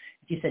dog.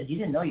 She said, "You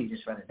didn't know you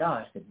just read a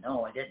dog." I said,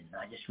 "No, I didn't.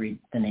 I just read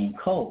the name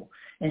Cole."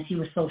 And she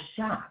was so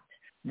shocked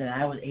that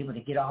I was able to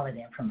get all of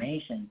the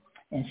information.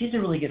 And she's a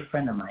really good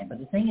friend of mine. But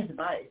the thing is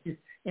about it,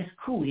 it's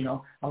cool, you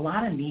know. A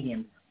lot of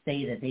mediums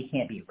say that they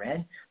can't be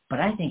read, but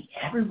I think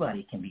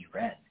everybody can be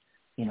read,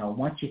 you know,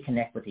 once you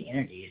connect with the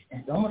energies.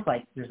 It's almost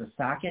like there's a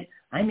socket.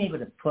 I'm able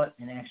to put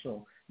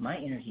my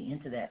energy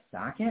into that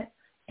socket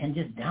and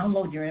just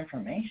download your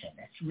information.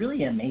 It's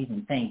really an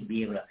amazing thing to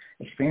be able to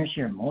experience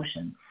your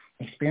emotion,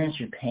 experience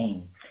your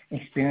pain,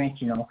 experience,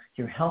 you know,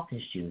 your health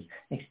issues,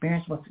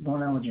 experience what's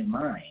going on with your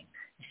mind,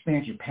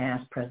 experience your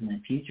past, present,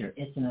 and future.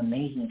 It's an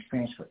amazing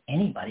experience for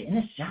anybody, and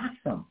it shocks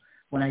them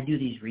when I do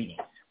these readings.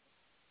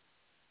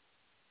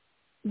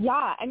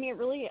 Yeah, I mean, it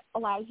really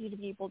allows you to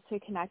be able to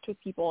connect with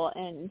people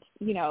and,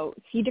 you know,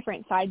 see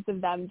different sides of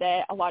them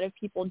that a lot of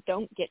people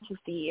don't get to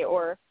see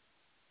or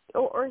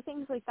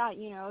things like that,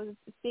 you know,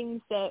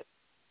 things that,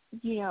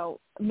 you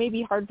know, may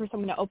be hard for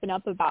someone to open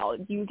up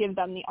about. You give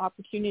them the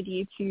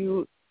opportunity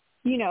to,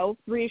 you know,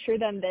 reassure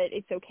them that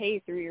it's okay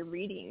through your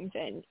readings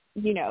and,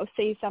 you know,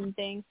 say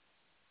something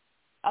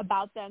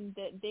about them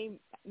that they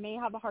may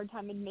have a hard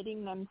time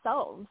admitting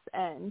themselves,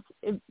 and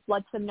it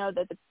lets them know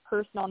that the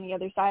person on the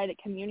other side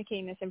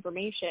communicating this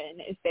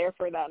information is there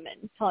for them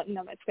and telling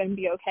them it's going to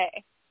be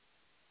okay.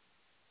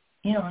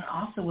 You know, and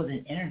also with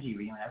an energy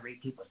reading, when I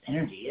read people's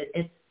energy,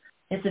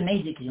 it's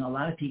amazing because, you know, a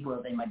lot of people,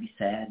 they might be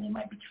sad, they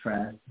might be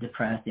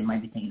depressed, they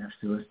might be thinking of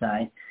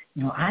suicide.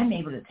 You know, I'm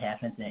able to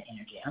tap into that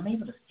energy. I'm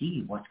able to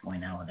see what's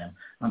going on with them.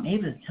 I'm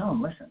able to tell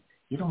them, listen,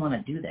 you don't want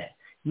to do that.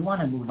 You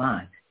want to move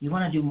on. You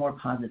want to do more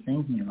positive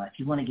things in your life.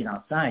 You want to get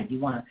outside. You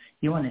want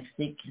to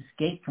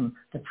escape from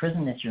the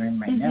prison that you're in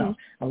right now.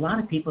 A lot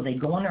of people, they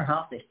go in their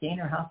house, they stay in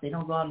their house, they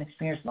don't go out and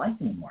experience life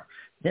anymore.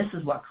 This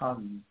is what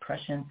causes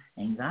depression,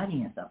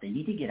 anxiety, and stuff. They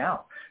need to get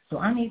out. So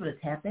I'm able to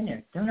tap in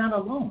there. They're not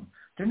alone.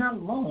 They're not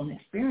alone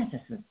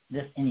experiencing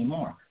this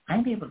anymore.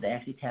 I'm able to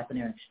actually tap in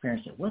there and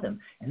experience it with them,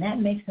 and that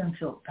makes them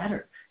feel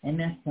better and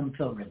makes them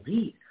feel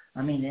relieved.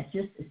 I mean, it's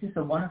just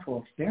a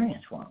wonderful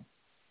experience for them.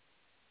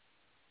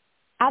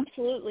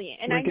 Absolutely.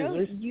 And Rick, I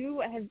know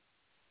you have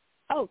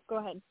 – oh, go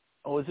ahead.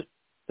 Oh, is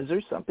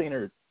there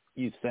something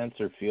you sense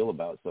or feel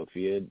about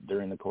Sophia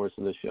during the course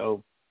of the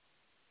show?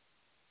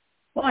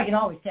 Well, I can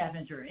always tap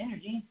into her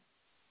energy.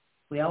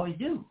 We always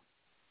do.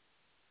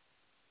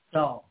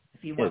 So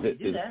if you want to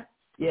do that.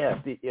 Yeah,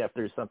 if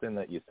there's something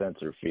that you sense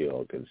or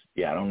feel, because,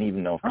 I don't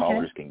even know if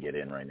callers can get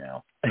in right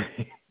now.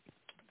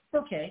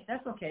 Okay, okay.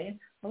 That's okay.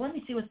 But let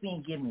me see what's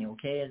being given me,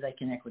 okay, as I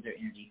connect with her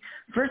energy.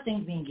 First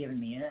thing's being given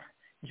me,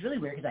 it's really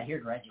weird because I hear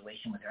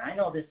graduation with her. I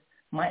know this.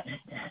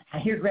 I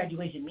hear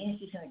graduation, meaning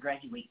she's going to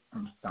graduate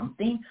from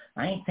something.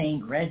 I ain't saying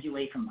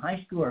graduate from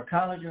high school or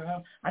college or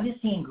home. I'm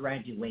just saying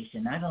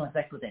graduation. I don't know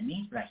exactly what that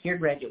means, but I hear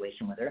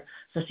graduation with her.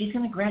 So she's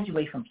going to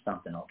graduate from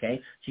something,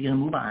 okay? She's going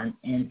to move on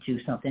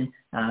into something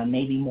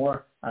maybe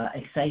more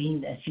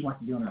exciting that she wants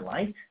to do in her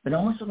life. But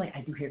almost like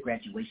I do hear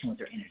graduation with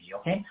her energy,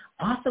 okay?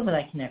 Also, when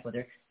I connect with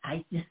her,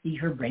 I just see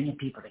her bringing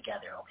people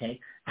together, okay?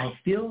 I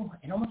feel,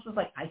 it almost feels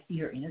like I see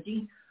her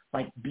energy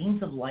like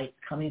beams of light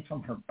coming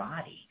from her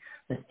body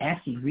that's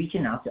actually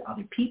reaching out to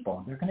other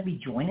people. They're going to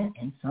be joining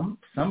in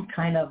some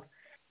kind of,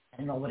 I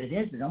don't know what it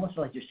is, but it almost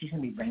feels like she's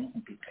going to be bringing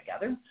some people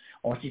together,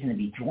 or she's going to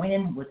be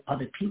joining with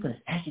other people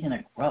that's actually going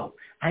to grow.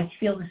 I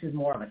feel this is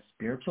more of a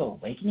spiritual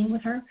awakening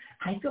with her.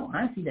 I feel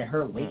honestly that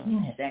her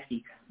awakening has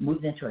actually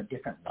moved into a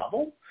different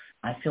level.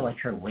 I feel like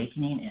her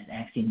awakening has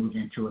actually moved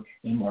into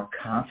a more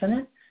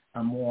confident,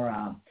 a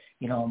more,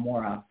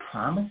 more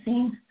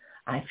promising.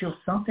 I feel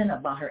something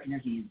about her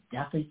energy is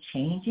definitely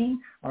changing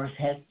or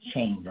has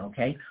changed,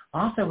 okay?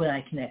 Also, when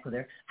I connect with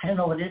her, I don't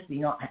know what it is,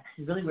 but,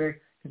 it's really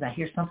weird because I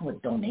hear something with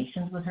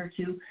donations with her,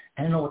 too.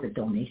 I don't know what the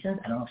donations,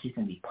 I don't know if she's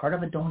going to be part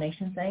of a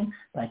donation thing,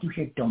 but I do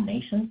hear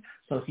donations.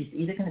 So she's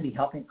either going to be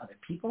helping other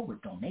people with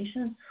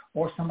donations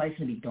or somebody's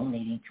going to be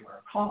donating to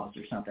her cause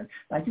or something.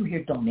 But I do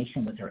hear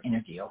donation with her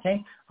energy,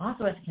 okay?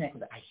 Also, as I connect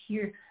with her,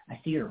 I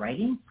see her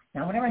writing.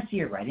 Now, whenever I see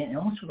her writing, it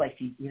almost feels like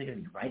she's either going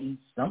to be writing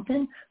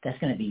something that's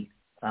going to be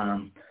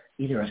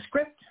either a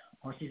script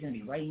or she's going to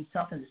be writing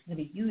something that's going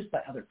to be used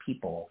by other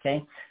people,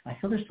 okay? I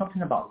feel there's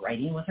something about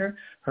writing with her.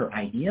 Her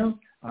ideas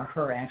or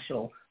her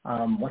actual,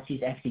 what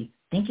she's actually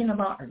thinking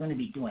about are going to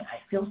be doing.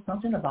 I feel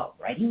something about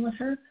writing with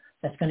her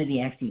that's going to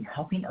be actually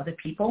helping other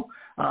people.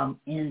 But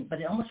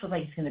it almost feels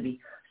like it's going to be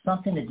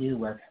something to do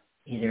with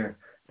either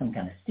some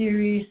kind of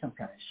series, some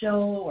kind of show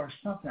or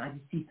something. I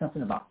just see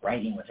something about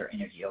writing with her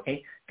energy,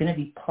 okay? Going to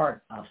be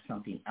part of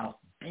something else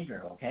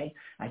bigger, okay?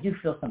 I do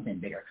feel something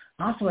bigger.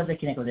 Also, as I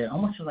connect with it, it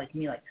almost feels like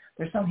me, like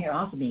there's something here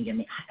also being given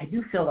me. I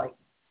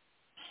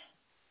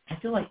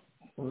feel like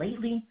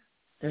lately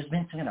there's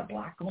been some kind of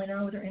block going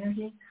on with her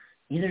energy.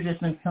 Either there's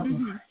been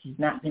something she's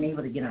not been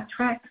able to get on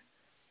track,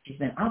 she's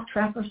been off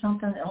track or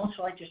something. It almost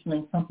feels like there's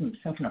been some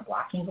kind of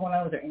blocking going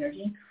on with her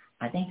energy.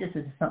 I think this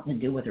is something to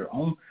do with her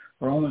own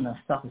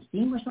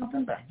self-esteem or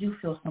something, but I do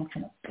feel some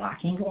kind of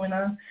blocking going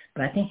on.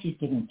 But I think she's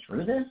getting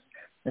through this.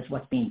 That's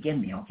what's being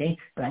given me, okay?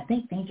 But I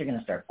think things are going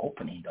to start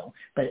opening, though.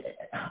 But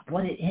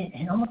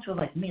it almost feels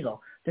like me, though,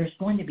 there's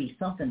going to be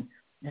something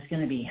that's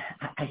going to be,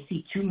 I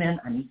see two men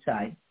on each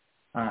side.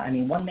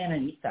 One man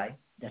on each side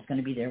that's going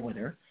to be there with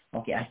her.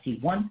 Okay, I see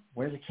one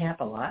wears a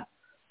cap a lot.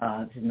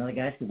 There's another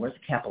guy who wears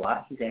a cap a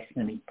lot. He's actually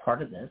going to be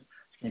part of this.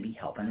 He's going to be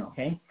helping,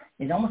 okay?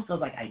 It almost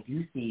feels like I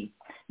do see,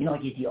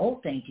 like the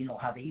old things,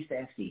 how they used to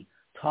actually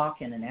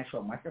talk in an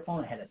actual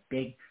microphone. It had a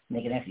big, and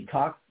they could actually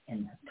talk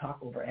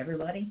over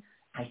everybody.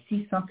 I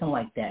see something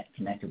like that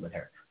connected with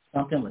her,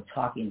 something with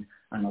talking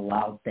on a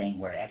loud thing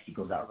where it actually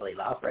goes out really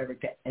loud for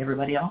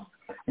everybody else.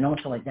 And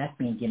almost feel like that's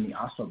being given me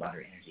also about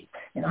her energy.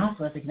 And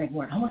also, as I connect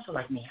more, almost feel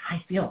like me,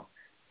 I feel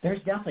there's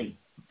definitely,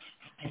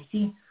 I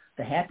see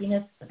the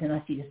happiness, but then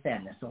I see the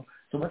sadness. So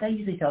what that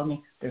usually tells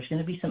me, there's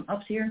going to be some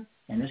ups here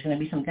and there's going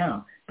to be some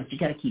downs, but you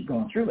got to keep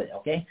going through it,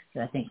 okay?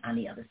 Because I think on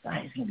the other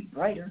side it's going to be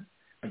brighter,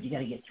 but you got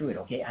to get through it,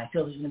 okay? I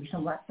feel there's going to be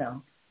some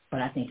letdown,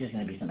 but I think there's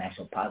going to be some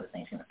actual positive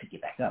things going to pick you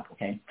back up,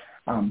 okay?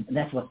 And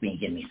that's what's being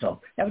given me. So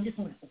that was just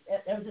some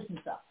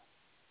stuff.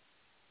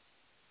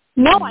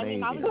 No, I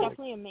mean, that was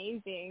definitely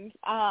amazing.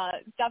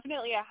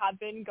 Definitely I have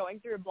been going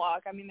through a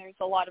block. There's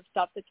a lot of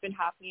stuff that's been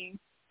happening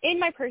in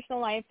my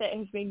personal life that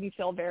has made me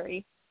feel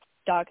very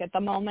stuck at the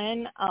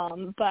moment.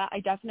 But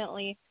I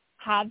definitely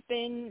have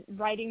been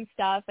writing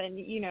stuff and,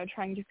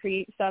 trying to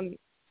create some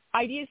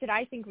ideas that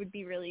I think would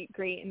be really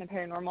great in the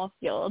paranormal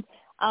field.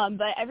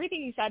 But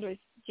everything you said was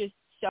just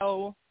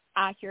so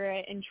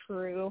accurate and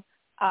true.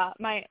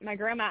 My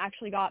grandma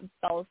actually got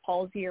Bell's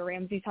palsy or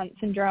Ramsay-Hunt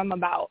syndrome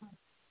about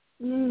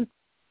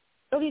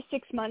maybe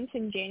 6 months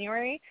in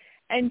January,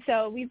 and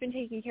so we've been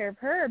taking care of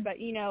her. But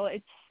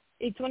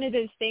it's one of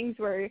those things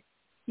where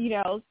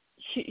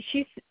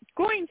she's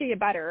going to get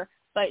better,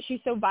 but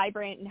she's so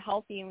vibrant and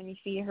healthy, and when you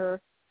see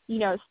her,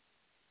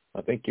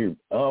 I think we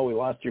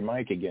lost your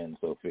mic again,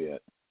 Sophia.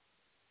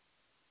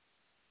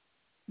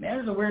 Man,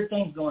 there's a weird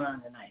things going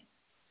on tonight.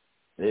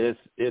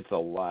 It's a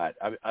lot.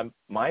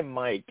 My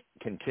mic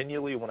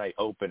continually, when I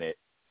open it,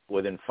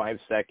 within 5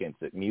 seconds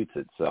it mutes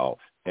itself,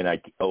 and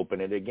I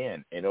open it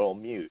again and it'll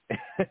mute.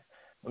 Let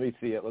me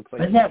see. It looks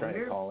like he's trying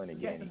to call in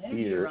again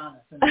here.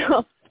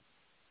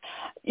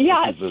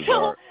 Yeah.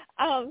 So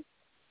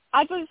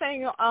as I was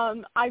saying,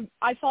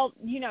 I felt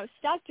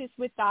stuck just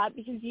with that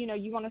because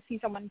you want to see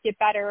someone get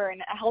better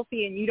and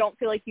healthy, and you don't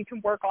feel like you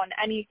can work on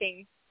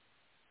anything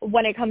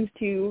when it comes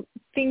to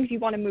things you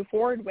want to move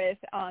forward with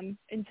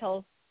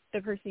until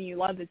the person you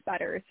love is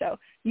better. So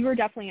you were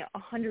definitely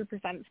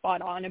 100%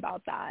 spot on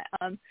about that.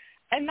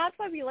 And that's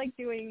why we like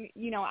doing,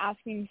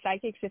 asking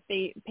psychics if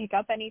they pick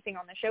up anything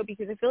on the show,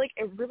 because I feel like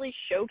it really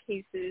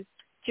showcases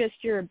just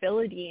your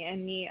ability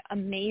and the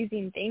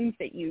amazing things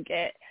that you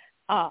get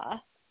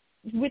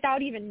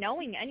without even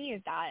knowing any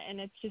of that. And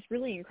it's just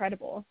really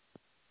incredible.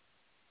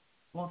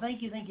 Well,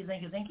 thank you.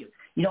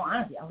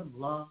 Honestly, I would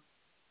love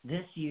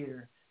this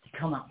year to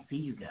come out and see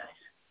you guys.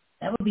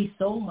 That would be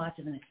so much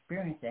of an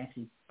experience to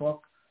actually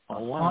book a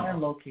haunted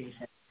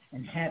location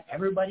and have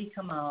everybody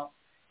come out,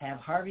 have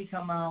Harvey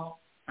come out.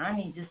 I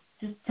mean,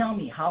 just tell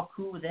me, how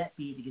cool would that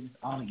be to get this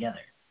all together?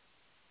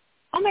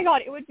 Oh, my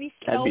God, it would be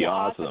so That'd be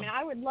awesome. awesome. And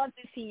I would love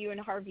to see you and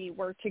Harvey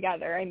work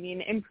together, I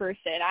mean, in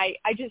person. I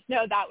just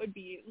know that would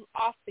be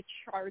off the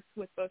charts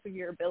with both of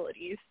your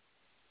abilities.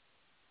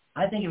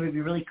 I think it would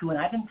be really cool, and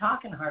I've been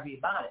talking to Harvey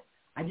about it.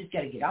 I just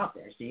got to get out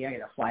there. See, I got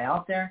to fly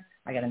out there.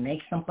 I got to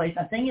make some place.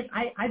 The thing is,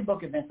 I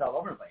book events all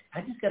over the place.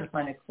 I just got to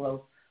find a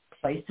close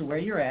place to where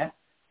you're at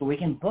so we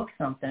can book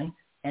something,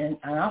 and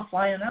I'll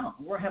fly in out.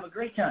 We'll have a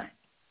great time.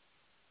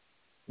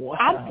 Wow.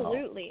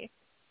 Absolutely.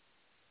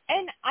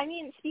 And, I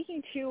mean,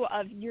 speaking, too,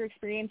 of your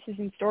experiences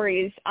and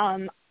stories,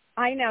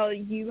 I know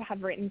you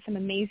have written some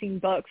amazing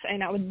books,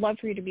 and I would love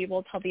for you to be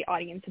able to tell the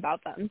audience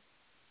about them.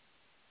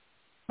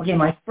 Okay,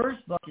 my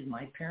first book is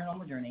My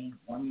Paranormal Journey,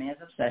 One Man's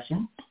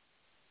Obsession.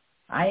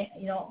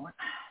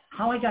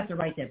 How I got to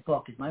write that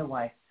book is my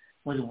wife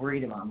was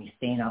worried about me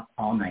staying up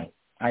all night.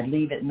 I'd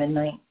leave at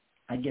midnight,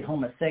 I'd get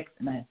home at 6,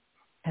 and I'd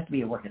have to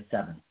be at work at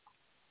 7.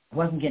 I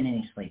wasn't getting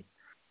any sleep.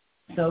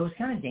 So it was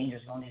kind of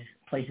dangerous going to these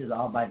places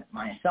all by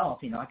myself.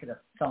 I could have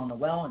fell in the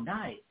well and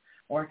died,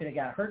 or I could have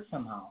got hurt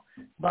somehow.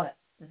 But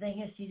the thing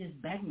is, she just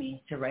begged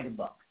me to write a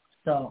book.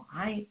 So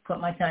I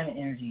put my time and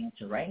energy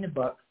into writing a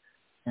book.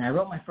 And I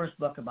wrote my first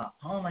book about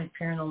all my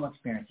paranormal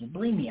experiences.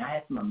 Believe me, I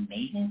had some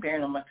amazing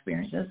paranormal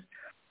experiences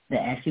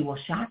that actually will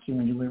shock you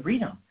when you would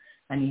read them.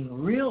 I mean,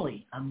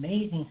 really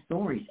amazing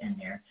stories in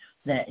there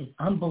that is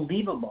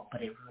unbelievable,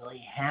 but it really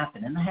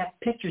happened. And I have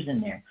pictures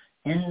in there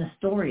and the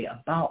story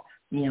about,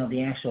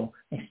 the actual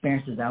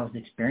experiences I was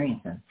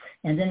experiencing.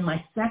 And then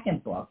my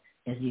second book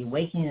is The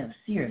Awakening of a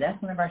Seer.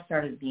 That's whenever I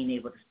started being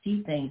able to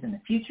see things in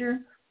the future.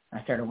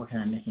 I started working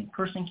on missing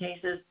person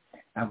cases.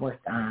 I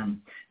worked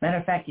on, matter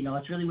of fact,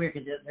 it's really weird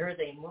because there is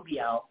a movie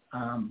out.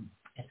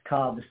 It's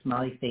called The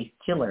Smiley Face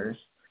Killers.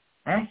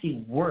 I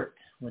actually worked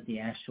with the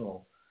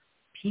actual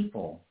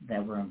people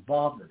that were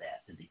involved with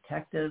that, the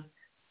detective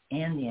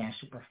and the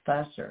actual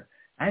professor.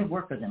 I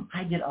worked with them.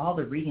 I did all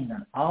the readings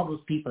on all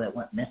those people that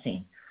went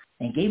missing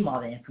and gave them all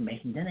the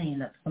information.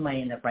 Then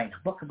somebody ended up writing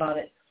a book about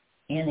it,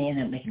 and they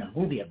ended up making a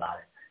movie about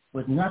it. It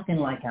was nothing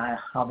like how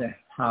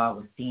I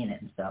was seeing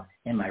it and stuff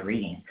in my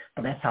readings,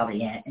 but that's how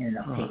they ended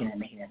up taking it and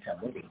making it into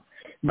a movie.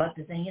 But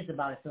the thing is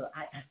about it, so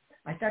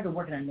I started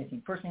working on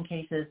missing person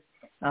cases.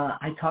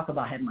 I talk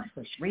about having my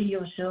first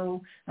radio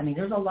show. I mean,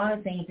 there's a lot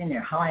of things in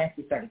there, how I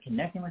actually started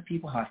connecting with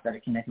people, how I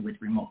started connecting with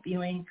remote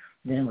viewing,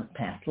 then it was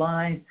past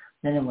lives,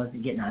 then it was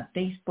getting on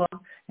Facebook,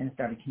 and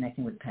started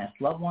connecting with past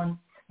loved ones,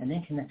 and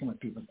then connecting with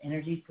people's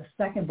energies. The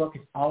second book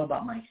is all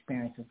about my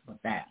experiences with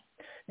that.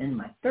 And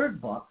my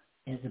third book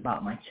is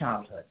about my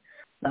childhood.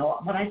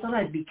 Now, but I thought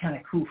it'd be kind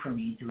of cool for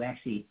me to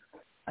actually,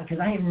 because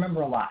I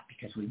remember a lot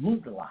because we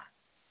moved a lot.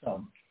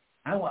 So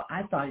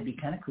I thought it'd be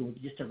kind of cool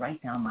just to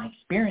write down my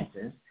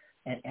experiences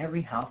at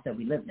every house that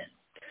we lived in.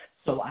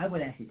 So I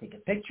would actually take a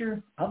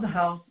picture of the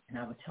house, and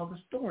I would tell the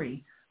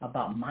story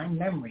about my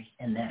memories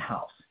in that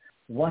house.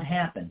 What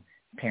happened,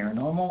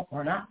 paranormal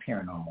or not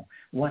paranormal?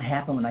 What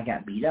happened when I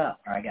got beat up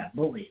or I got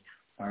bullied?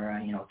 Or,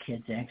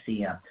 kids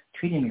actually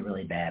treating me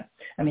really bad.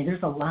 I mean,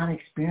 there's a lot of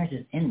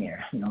experiences in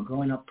there,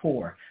 growing up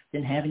poor,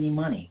 didn't have any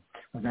money,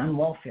 was on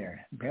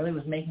welfare, barely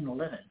was making a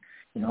living.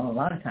 A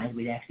lot of times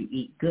we'd actually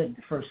eat good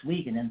the first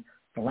week, and then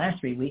the last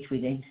 3 weeks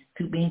we'd eat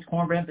 2 beans,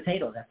 cornbread, and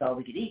potatoes. That's all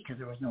we could eat because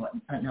there was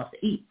nothing else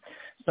to eat.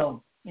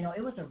 So,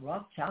 it was a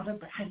rough childhood,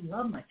 but I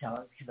love my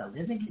childhood because I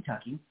lived in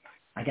Kentucky.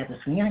 I got to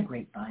swing on a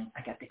grapevine.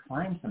 I got to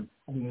climb some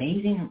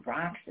amazing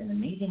rocks and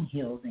amazing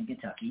hills in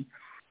Kentucky.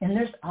 And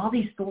there's all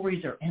these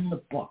stories are in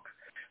the book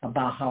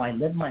about how I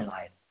lived my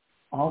life,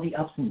 all the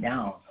ups and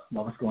downs,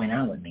 what was going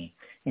on with me,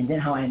 and then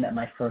how I met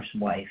my first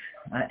wife.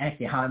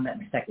 Actually, how I met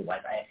my second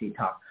wife. I actually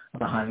talk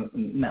about how I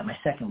met my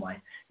second wife,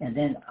 and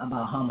then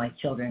about how my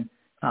children,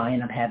 how I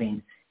ended up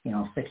having,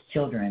 6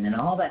 children, and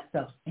all that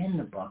stuff's in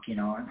the book, and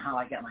how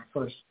I got my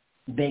first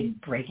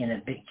big break in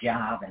a big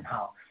job, and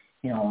how,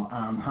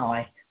 how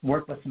I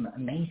worked with some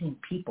amazing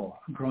people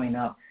growing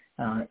up.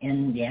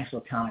 In the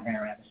actual town of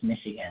Grand Rapids,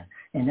 Michigan,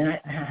 and then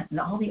and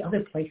all the other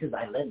places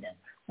I lived in.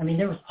 I mean,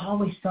 there was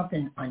always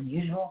something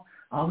unusual,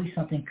 always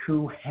something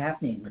cool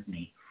happening with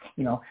me.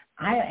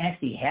 I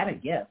actually had a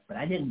gift, but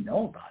I didn't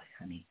know about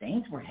it. I mean,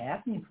 things were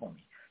happening for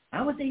me.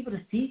 I was able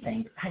to see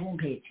things. I didn't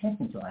pay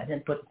attention to it. I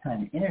didn't put the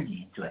time and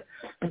energy into it.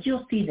 But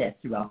you'll see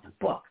that throughout the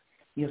book.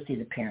 You'll see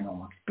the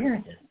paranormal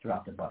experiences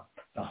throughout the book,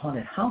 the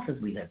haunted houses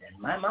we lived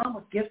in. My mom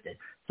was gifted,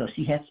 so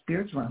she had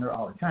spirits around her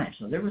all the time.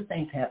 So there were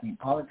things happening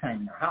all the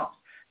time in her house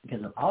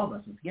because all of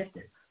us was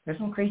gifted. There's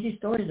some crazy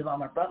stories about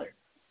my brother.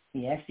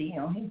 He actually,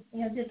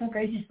 he did some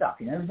crazy stuff.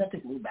 He was into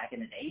glue back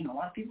in the day. A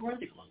lot of people were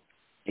into glue.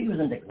 He was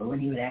into glue,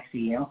 and he would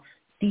actually,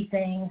 see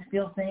things,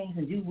 feel things,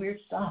 and do weird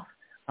stuff.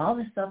 All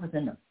this stuff is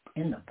in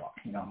the book,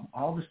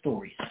 all the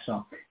stories.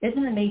 So it's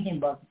an amazing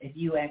book if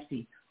you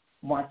actually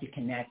want to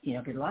connect,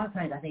 because a lot of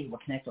times I think it will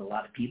connect with a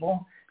lot of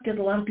people because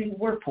a lot of people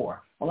were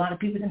poor. A lot of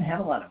people didn't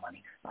have a lot of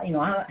money.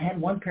 I had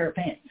one pair of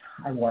pants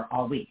I wore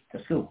all week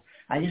to school.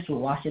 I just would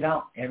wash it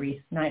out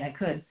every night I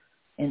could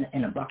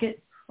in a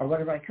bucket or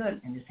whatever I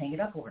could and just hang it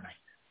up overnight.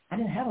 I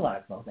didn't have a lot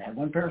of clothes. I had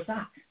one pair of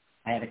socks.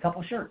 I had a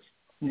couple shirts.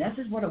 And that's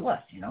just what it was,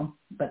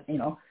 But,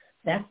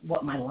 that's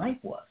what my life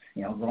was,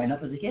 growing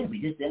up as a kid.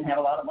 We just didn't have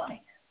a lot of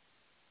money.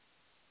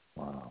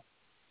 Wow.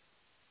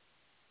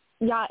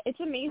 Yeah, it's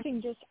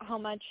amazing just how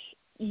much,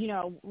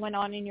 went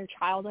on in your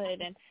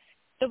childhood, and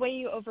the way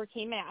you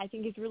overcame it, I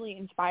think, is really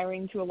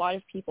inspiring to a lot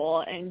of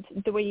people, and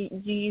the way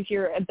you use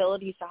your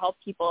abilities to help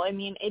people. I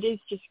mean, it is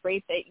just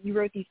great that you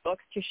wrote these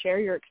books to share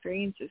your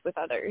experiences with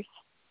others.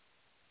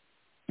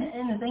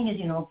 And the thing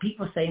is,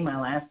 people say my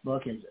last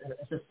book is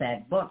a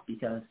sad book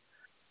because,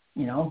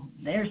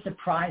 they're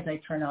surprised I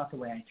turned out the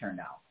way I turned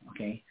out,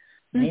 okay?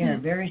 Mm-hmm. They are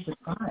very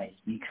surprised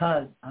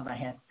because I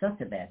had such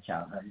a bad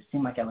childhood. It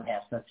seemed like I would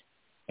have such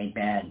a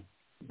bad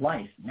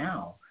life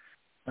now,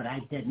 but I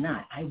did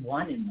not. I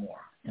wanted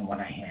more than what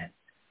I had.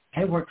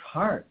 I worked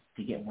hard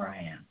to get where I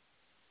am.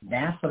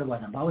 That's what it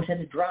was. I've always had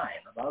a drive.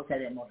 I've always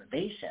had that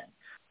motivation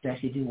to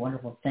actually do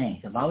wonderful things.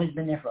 I've always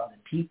been there for other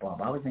people.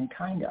 I've always been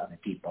kind to other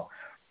people.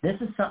 This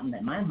is something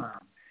that my mom,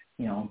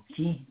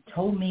 she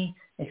told me,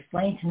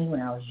 explained to me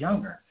when I was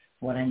younger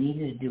what I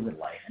needed to do with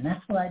life. And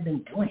that's what I've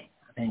been doing.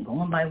 I've been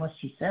going by what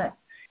she said.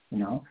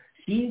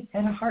 She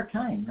had a hard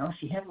time.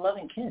 She had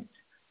 11 kids.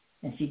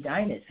 And she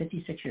died at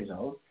 56 years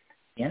old.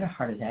 She had a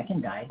heart attack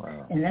and died.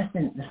 Wow. And that's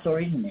the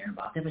stories in there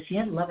about that. But she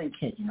had 11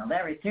 kids.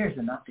 That right there is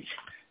enough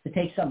to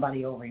take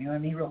somebody over,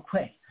 real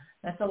quick.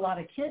 That's a lot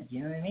of kids,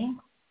 you know what I mean?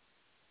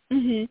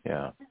 Mm-hmm.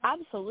 Yeah.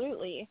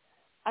 Absolutely.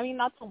 I mean,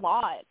 that's a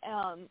lot.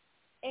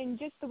 And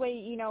just the way,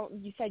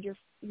 you said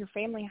your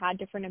family had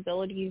different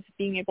abilities,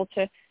 being able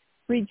to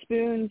read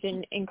spoons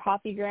and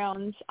coffee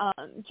grounds,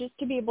 just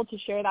to be able to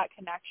share that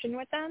connection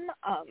with them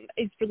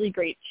is really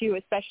great too,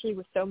 especially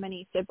with so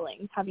many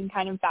siblings, having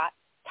kind of that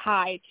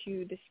tie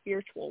to the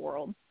spiritual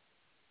world.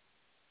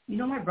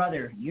 My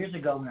brother, years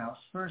ago when I was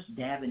first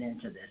dabbing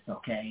into this,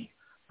 okay,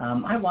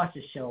 I watched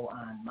a show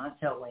on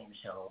Montel Williams'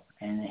 show,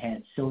 and it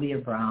had Sylvia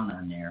Brown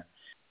on there.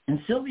 And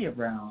Sylvia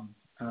Brown,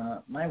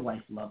 my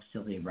wife loved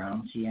Sylvia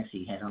Brown. She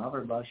actually had all of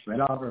her books,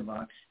 read all of her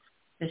books.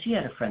 But she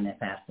had a friend that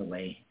passed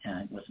away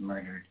and was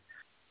murdered.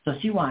 So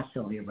she watched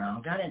Sylvia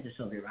Brown, got into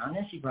Sylvia Brown,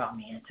 then she brought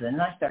me into it,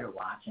 and I started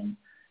watching.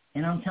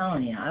 And I'm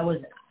telling you,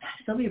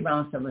 Sylvia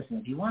Brown said, listen,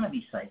 if you want to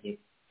be psychic,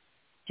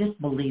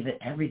 just believe it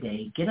every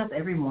day. Get up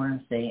every morning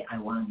and say, I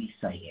want to be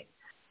psychic.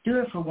 Do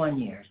it for 1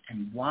 year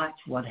and watch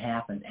what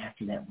happens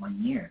after that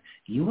 1 year.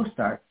 You will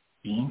start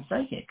being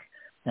psychic.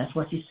 That's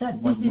what she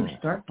said. When you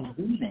start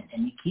believing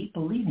and you keep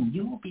believing,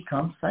 you will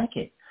become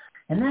psychic.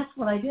 And that's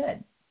what I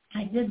did.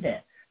 I did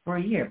that for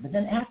a year. But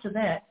then after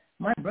that,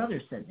 my brother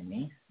said to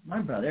me, my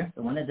brother,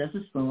 the one that does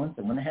the spoons,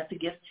 the one that has the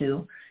gift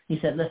too, he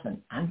said,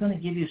 listen, I'm going to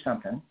give you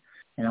something,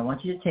 and I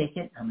want you to take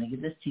it. I'm going to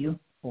give this to you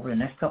over the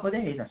next couple of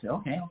days. I said,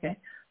 okay.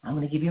 I'm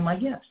going to give you my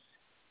gifts.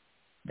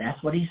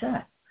 That's what he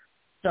said.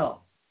 So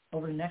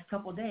over the next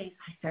couple of days,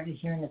 I started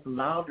hearing this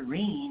loud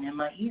ringing in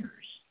my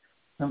ears.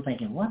 So I'm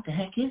thinking, what the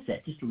heck is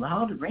that? Just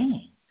loud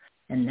ringing.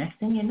 And next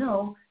thing you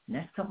know,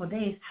 next couple of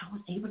days, I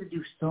was able to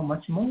do so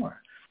much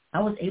more. I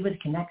was able to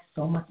connect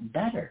so much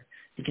better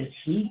because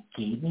he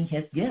gave me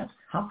his gifts.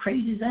 How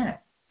crazy is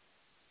that?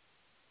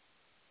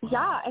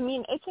 Yeah, I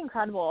mean, it's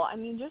incredible. I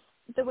mean, just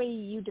the way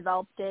you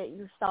developed it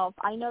yourself,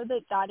 I know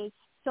that is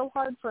so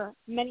hard for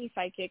many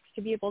psychics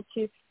to be able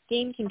to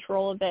gain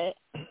control of it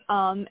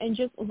and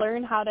just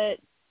learn how to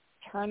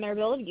turn their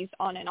abilities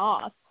on and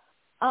off.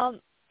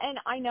 And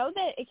I know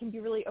that it can be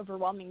really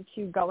overwhelming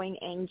to going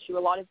into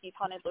a lot of these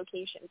haunted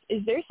locations.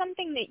 Is there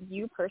something that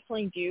you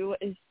personally do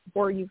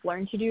or you've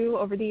learned to do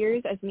over the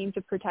years as means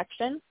of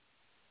protection?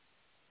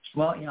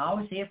 Well, I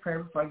always say a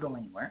prayer before I go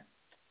anywhere,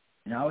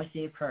 and I always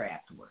say a prayer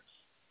afterwards.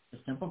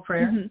 It's a simple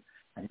prayer. Mm-hmm.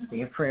 I just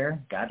say a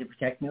prayer, God to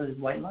protect me with his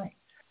white light.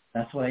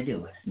 That's what I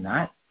do. It's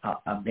not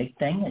a big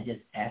thing. I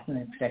just ask him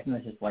to protect me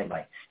with his white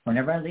light.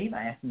 Whenever I leave,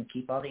 I ask him to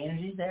keep all the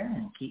energies there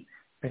and keep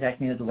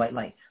protect me with the white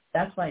light.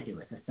 That's what I do.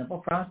 It's a simple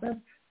process.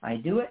 I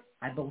do it,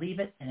 I believe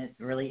it, and it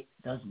really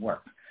does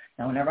work.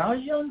 Now, whenever I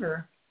was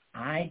younger,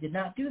 I did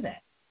not do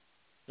that.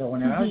 So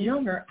whenever I was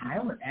younger, I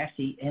would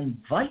actually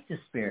invite the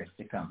spirits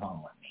to come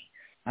home with me.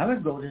 I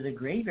would go to the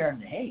graveyard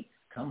and say, hey,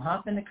 come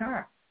hop in the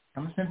car.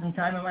 Come spend some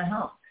time in my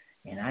house.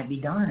 And I'd be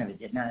darned if it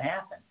did not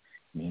happen.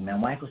 Me and my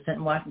wife was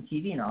sitting watching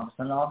TV, and all of a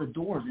sudden all the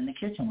doors in the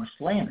kitchen were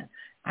slamming.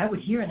 I would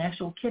hear an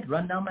actual kid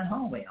run down my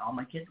hallway. All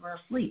my kids were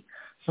asleep.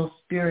 So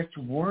spirits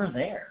were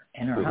there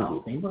in our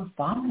house. They were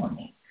following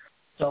me.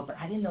 So, but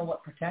I didn't know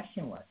what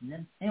protection was. And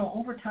then,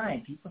 over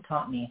time, people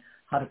taught me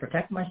how to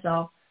protect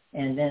myself.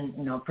 And then,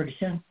 pretty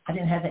soon, I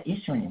didn't have that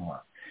issue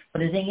anymore. But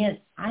the thing is,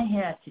 I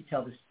had to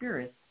tell the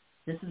spirits,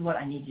 this is what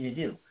I need you to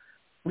do.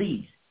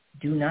 Please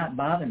do not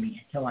bother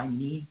me until I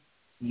need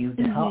you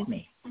to help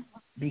me.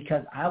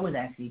 Because I was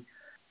actually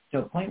to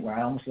a point where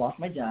I almost lost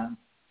my job,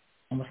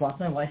 almost lost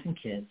my wife and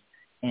kids,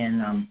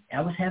 and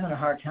I was having a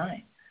hard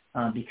time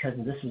because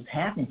this was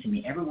happening to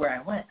me. Everywhere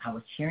I went, I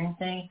was hearing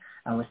things.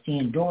 I was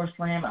seeing doors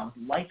slam.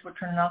 Lights were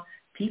turning off.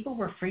 People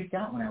were freaked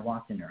out when I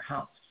walked in their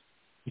house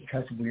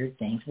because weird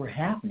things were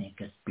happening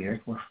because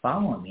spirits were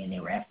following me, and they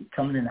were actually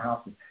coming in the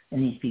houses,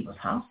 in these people's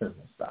houses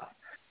and stuff.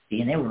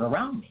 And they were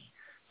around me.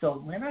 So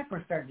whenever I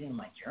first started doing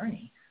my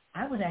journey,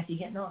 I was actually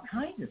getting all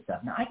kinds of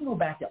stuff. Now, I can go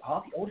back to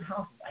all the old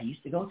houses I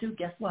used to go to.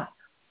 Guess what?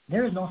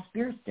 There is no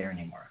spirits there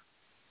anymore.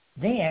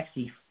 They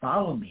actually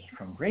followed me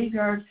from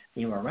graveyards.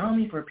 They were around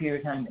me for a period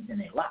of time, and then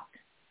they left,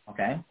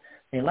 okay?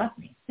 They left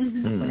me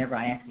whenever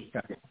I actually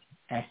started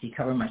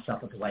covering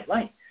myself with the white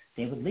light.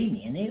 They would leave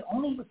me, and they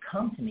only would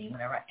come to me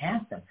whenever I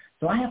asked them.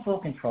 So I have full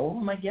control over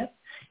my gifts,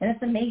 and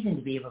it's amazing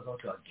to be able to go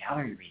to a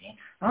gallery reading.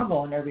 I'll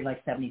go and there'll be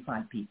like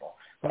 75 people.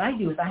 What I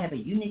do is I have a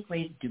unique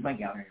way to do my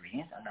gallery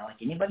readings. I'm not like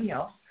anybody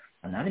else.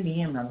 I'm not a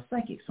medium. I'm not a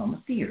psychic, so I'm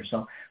a seer.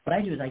 So what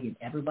I do is I give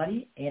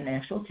everybody an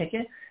actual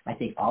ticket. I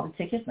take all the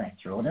tickets, and I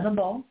throw it in a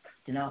bowl.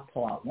 Then I'll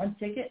pull out one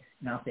ticket,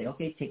 and I'll say,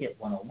 okay, ticket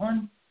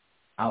 101.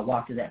 I'll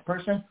walk to that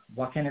person.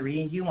 What kind of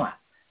reading do you want?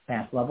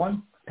 Past loved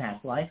one,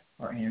 past life,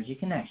 or energy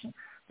connection?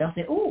 They'll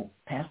say, oh,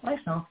 past life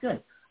sounds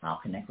good. I'll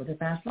connect with their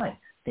past life.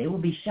 They will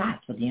be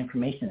shocked with the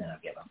information that I'll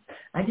give them.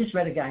 I just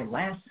read a guy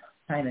last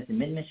time at the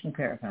Mid-Michigan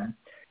Paracon,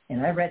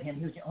 and I read him.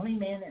 He was the only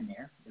man in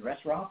there. The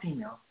rest were all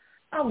females.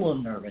 I was a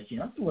little nervous, I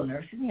was a little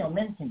nervous because,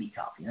 men can be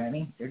tough, you know what I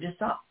mean? They're just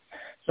tough.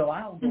 So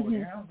I'll go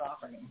there and I'll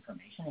offer him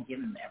information and give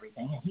him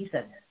everything. And he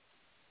said this,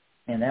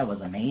 and that was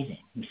amazing.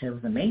 He said it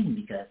was amazing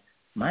because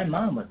my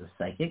mom was a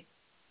psychic,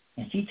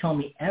 and she told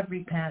me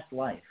every past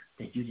life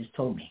that you just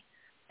told me.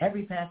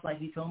 Every past life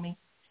you told me,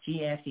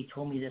 she actually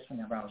told me this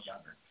whenever I was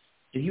younger.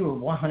 So you were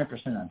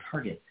 100% on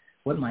target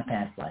with my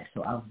past life.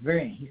 So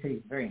he said he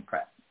was very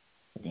impressed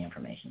with the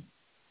information.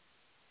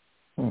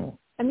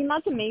 I mean,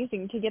 that's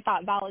amazing to get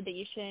that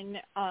validation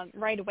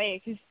right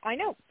away, because I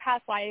know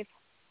past life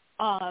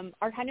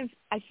are kind of,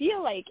 I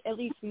feel like, at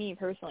least me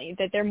personally,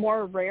 that they're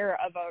more rare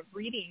of a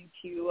reading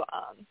to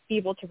be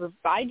able to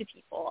provide to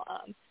people.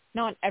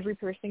 Not every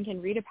person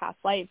can read a past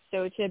life,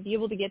 so to be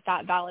able to get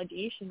that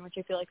validation, which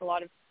I feel like a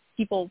lot of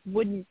people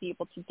wouldn't be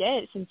able to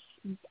get, since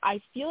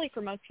I feel like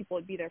for most people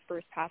it'd be their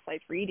first past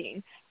life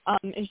reading.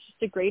 It's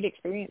just a great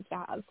experience to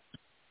have.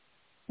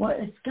 Well,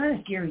 it's kind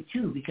of scary,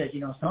 too, because,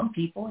 some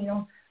people,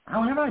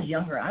 whenever I was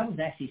younger, I was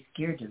actually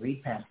scared to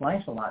read past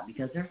lives a lot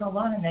because there's a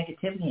lot of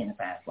negativity in the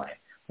past life.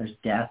 There's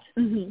death.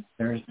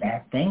 There's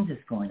bad things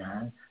that's going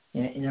on.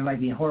 And there might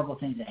be horrible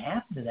things that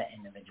happen to that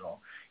individual.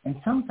 And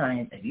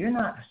sometimes, if you're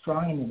not a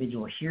strong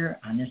individual here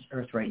on this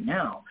earth right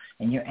now,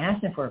 and you're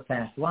asking for a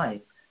past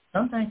life,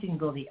 sometimes you can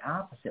go the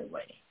opposite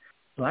way.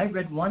 So I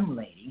read one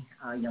lady,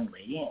 a young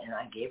lady, and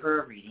I gave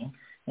her a reading,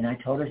 and I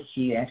told her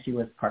she actually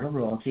was part of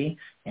royalty,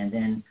 and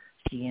then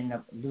she ended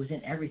up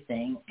losing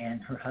everything,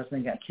 and her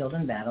husband got killed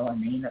in battle,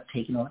 and they ended up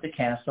taking over the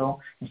castle,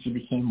 and she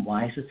became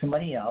wise with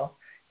somebody else,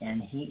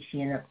 and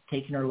she ended up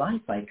taking her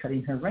life by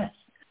cutting her wrist.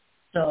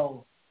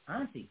 So,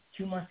 honestly,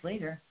 2 months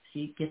later,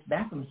 she gets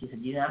back with me. She said,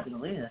 you're not going to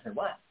believe it. I said,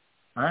 what?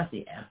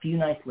 Honestly, a few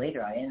nights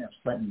later, I ended up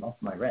splitting both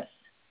my wrists.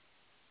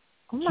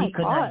 Oh, my she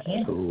could God. not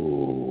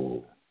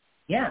handle it.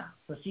 Yeah,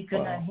 so she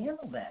could not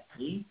handle that,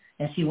 see?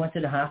 And she went to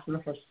the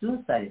hospital for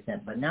suicide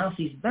attempt, but now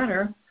she's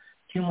better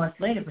 2 months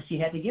later, but she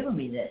had to give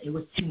me that. It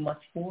was too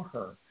much for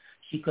her.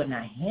 She could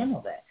not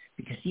handle that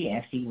because she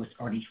actually was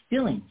already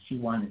feeling she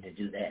wanted to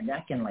do that, and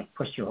that can,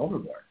 push her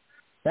overboard.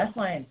 That's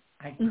why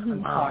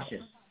I'm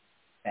cautious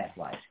past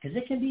lives, because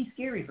it can be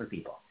scary for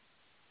people.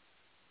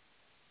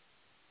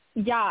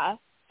 Yeah.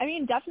 I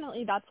mean,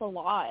 definitely that's a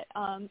lot.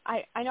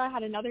 I know I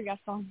had another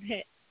guest on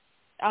that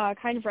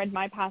kind of read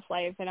my past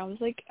life, and I was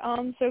like,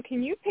 so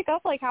can you pick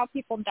up, how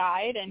people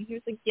died? And he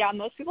was like, yeah,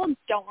 most people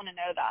don't want to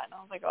know that. And I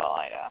was like, oh,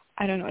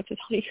 I don't know what to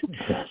tell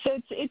you. So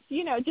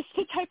it's just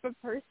the type of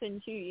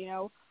person,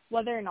 too,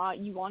 whether or not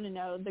you want to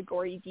know the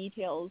gory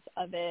details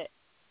of it.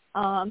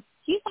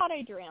 He thought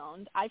I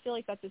drowned. I feel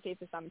like that's a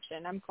safe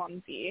assumption. I'm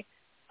clumsy.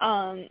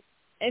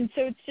 And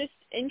so it's just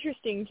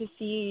interesting to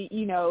see,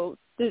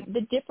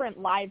 the different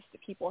lives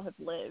that people have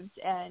lived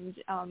and,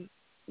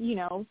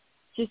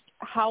 just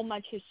how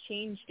much has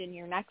changed in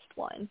your next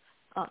one,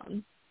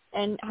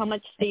 and how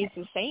much stays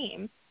the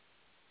same.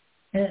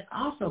 And it's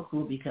also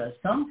cool because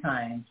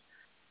sometimes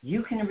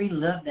you can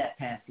relive that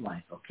past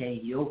life, okay?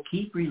 You'll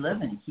keep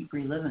reliving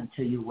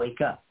until you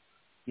wake up.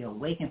 You'll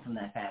awaken from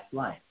that past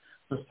life.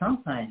 So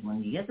sometimes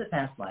when you get the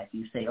past life,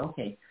 you say,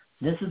 okay,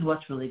 this is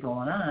what's really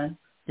going on.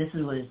 This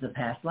is what is the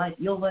past life.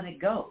 You'll let it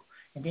go.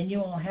 And then you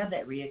won't have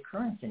that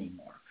reoccurrence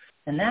anymore.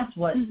 And that's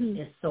what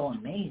is so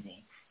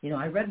amazing.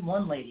 I read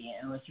one lady,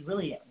 and it was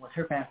really, with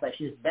her past life,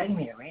 she was begging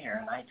me to read her,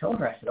 and I told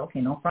her, I said,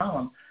 okay, no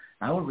problem.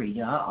 I will read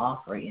you. I'll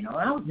offer it.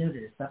 I was new to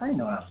this stuff. I didn't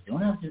know what I was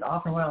doing. I was just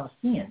offering what I was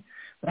seeing.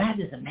 But I had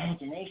this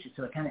imagination,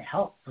 so it kind of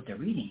helped with the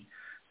reading.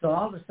 So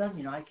all of a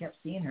sudden, I kept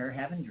seeing her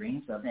having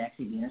dreams of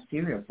actually being a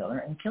serial killer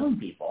and killing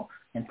people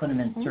and putting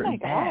them in certain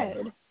bags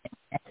and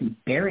actually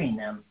burying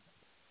them,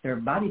 their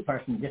body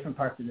parts in different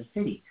parts of the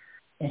city.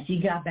 And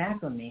she got back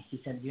on me. She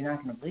said, "You're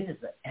not going to believe this,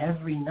 but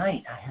every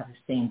night I have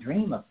the same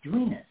dream of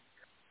doing this.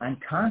 I'm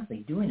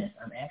constantly doing this.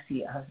 I'm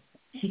actually,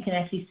 she can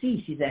actually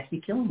see she's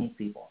actually killing these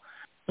people."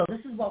 So this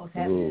is what was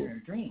happening in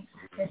her dreams.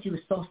 And she was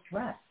so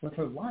stressed with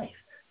her life.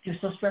 She was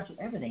so stressed with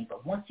everything.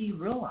 But once she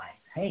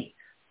realized, hey,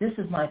 this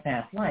is my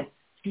past life,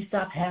 she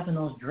stopped having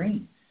those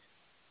dreams.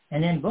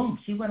 And then, boom,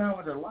 she went on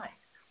with her life.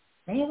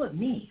 Same with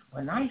me.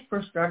 When I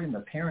first started in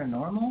the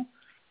paranormal,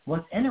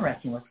 what's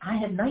interesting was I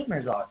had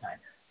nightmares all the time.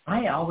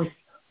 I always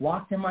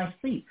walked in my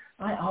sleep.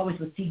 I always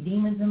would see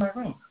demons in my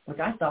room, which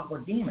I thought were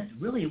demons.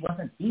 Really, it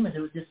wasn't demons.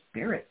 It was just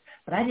spirits.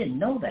 But I didn't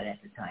know that at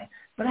the time.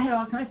 But I had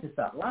all kinds of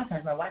stuff. A lot of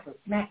times my wife would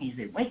smack me and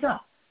say, "Wake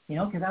up,"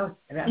 because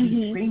I'd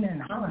be screaming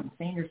and hollering,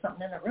 saying there's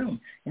something in the room,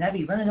 and I'd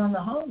be running down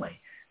the hallway.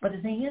 But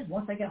the thing is,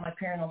 once I got my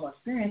paranormal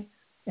experience,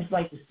 it's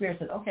like the spirit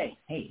said, "Okay,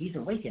 hey, he's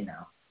awakened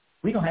now.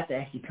 We don't have to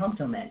actually come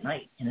to him at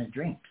night in his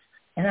dreams."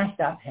 And I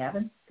stopped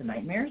having the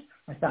nightmares.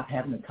 I stopped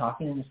having the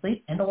talking in the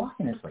sleep and the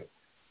walking in the sleep.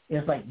 It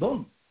was like,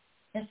 boom,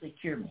 instantly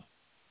cured me.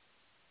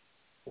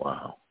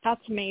 Wow.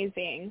 That's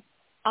amazing.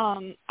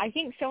 I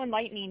think so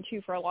enlightening,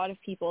 too, for a lot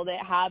of people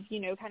that have,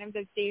 kind of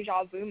those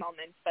deja vu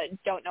moments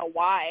but don't know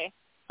why,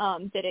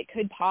 that it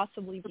could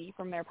possibly be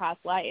from their past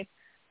life.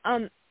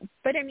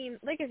 But, I mean,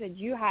 like I said,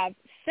 you have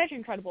such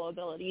incredible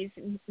abilities.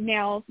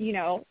 Now,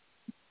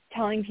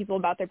 telling people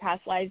about their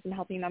past lives and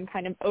helping them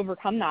kind of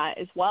overcome that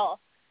as well.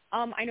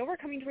 I know we're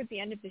coming towards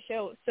the end of the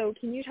show, so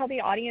can you tell the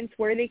audience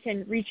where they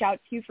can reach out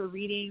to you for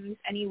readings,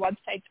 any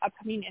websites,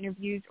 upcoming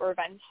interviews or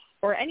events,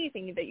 or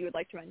anything that you would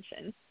like to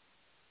mention?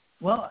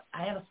 Well,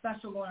 I have a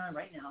special going on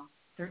right now,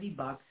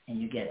 $30,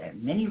 and you get a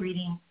mini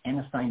reading and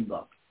a signed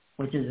book,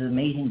 which is an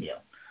amazing deal.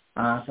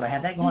 So I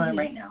have that going on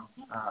right now,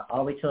 all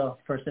the way till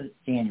 1st of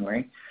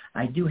January.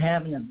 I do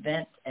have an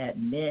event at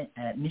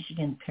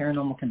Michigan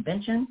Paranormal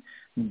Convention.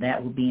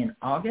 That will be in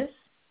August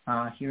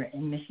here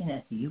in Michigan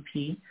at the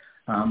UP.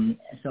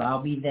 So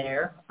I'll be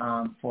there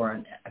for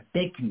a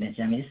big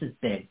convention. I mean, this is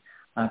big,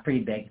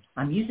 pretty big.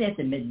 I'm usually at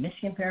the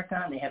Mid-Michigan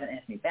Paracon. They haven't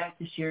asked me back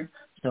this year.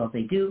 So if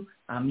they do,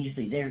 I'm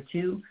usually there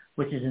too,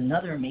 which is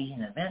another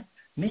amazing event.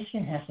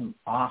 Michigan has some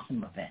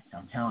awesome events.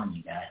 I'm telling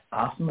you guys,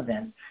 awesome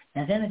events.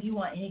 And then if you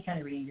want any kind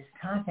of reading, just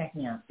contact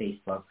me on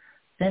Facebook.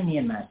 Send me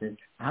a message.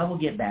 I will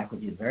get back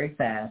with you very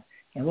fast,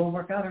 and we'll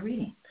work out a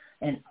reading.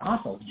 And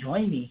also,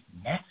 join me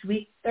next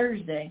week,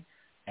 Thursday,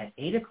 at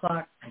 8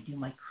 o'clock. I do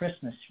my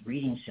Christmas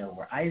reading show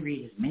where I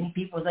read as many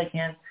people as I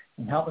can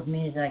and help as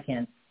many as I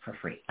can for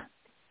free.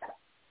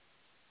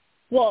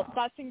 Well,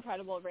 that's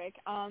incredible, Rick.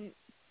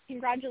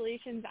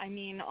 Congratulations,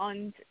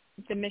 on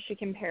the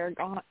Michigan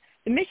Paragon.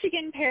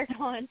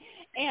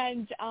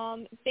 And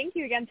thank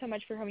you again so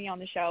much for coming on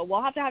the show.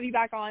 We'll have to have you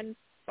back on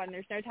when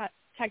there's no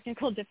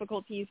technical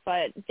difficulties,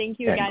 but thank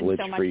you again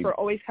so much for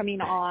always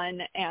coming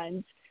on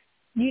and,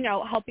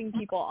 helping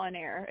people on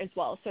air as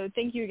well. So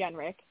thank you again,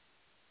 Rick.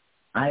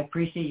 I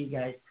appreciate you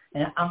guys.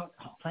 And I'm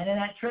planning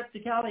that trip to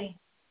Cali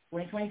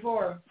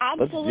 2024.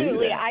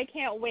 Absolutely. I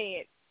can't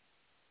wait.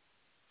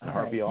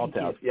 Harvey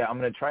Althouse. Yeah, I'm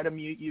going to try to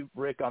mute you,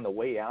 Rick, on the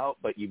way out,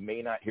 but you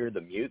may not hear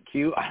the mute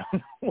cue. I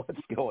don't know what's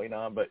going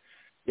on, but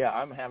yeah,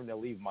 I'm having to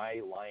leave my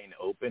line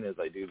open as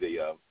I do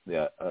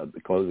the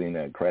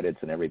closing credits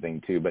and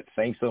everything too. But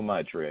thanks so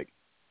much, Rick.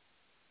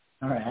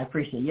 All right, I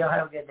appreciate it. Y'all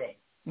have a good day.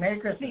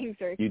 Merry Christmas.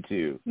 Thanks, Rick. You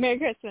too. Merry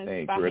Christmas.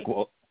 Thanks, Bye. Rick.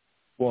 Well,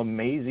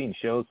 amazing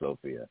show,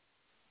 Sophia.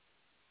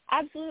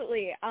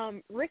 Absolutely.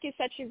 Rick is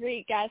such a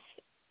great guest.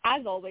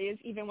 As always,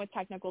 even with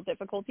technical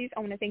difficulties,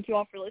 I want to thank you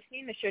all for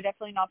listening. The show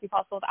definitely not be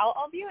possible without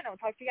all of you, and I'll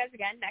talk to you guys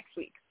again next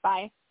week.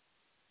 Bye.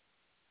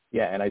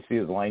 Yeah, and I see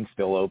his line's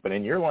still open,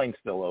 and your line's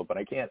still open.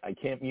 I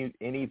can't mute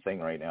anything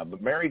right now.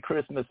 But Merry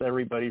Christmas,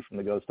 everybody, from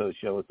the Ghost Host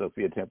Show with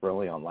Sophia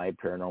Temperilli on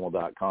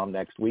liveparanormal.com.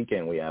 Next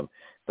weekend, we have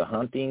the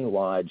Hunting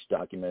Lodge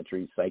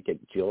documentary psychic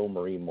Jill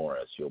Marie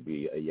Morris. She'll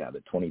be,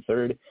 the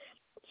 23rd.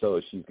 So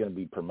she's going to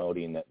be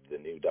promoting the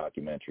new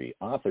documentary.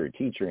 Author,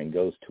 teacher, and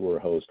ghost tour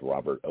host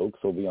Robert Oakes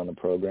will be on the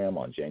program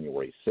on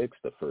January 6th,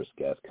 the first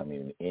guest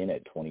coming in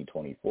at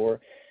 2024.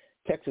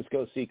 Texas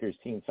Ghost Seekers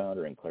team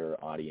founder and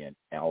clairaudient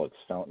Alex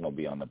Fountain will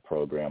be on the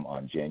program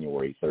on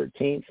January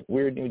 13th.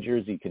 Weird New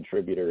Jersey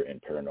contributor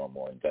and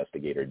paranormal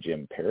investigator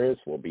Jim Paris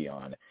will be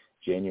on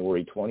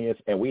January 20th.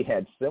 And we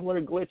had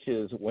similar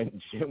glitches when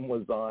Jim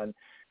was on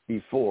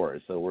before,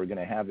 so we're going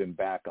to have him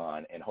back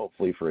on, and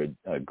hopefully for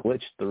a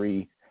Glitch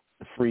 3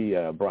 free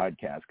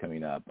broadcast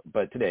coming up.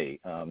 But today,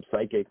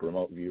 psychic,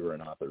 remote viewer,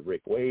 and author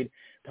Rick Wade.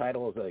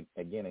 Titles,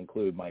 again,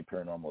 include My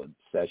Paranormal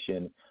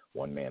Obsession,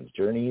 One Man's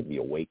Journey, The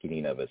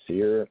Awakening of a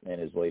Seer, and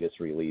his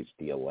latest release,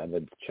 The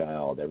 11th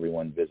Child.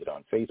 Everyone visit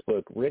on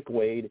Facebook, Rick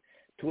Wade,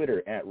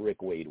 Twitter at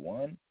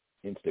RickWade1,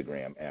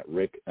 Instagram at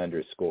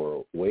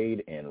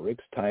Rick_Wade, and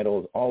Rick's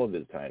titles, all of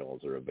his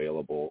titles are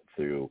available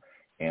through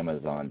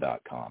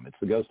Amazon.com. It's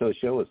the Ghost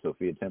Host Show with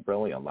Sophia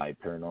Temperilli on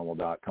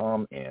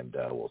liveparanormal.com, and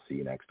we'll see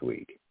you next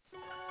week.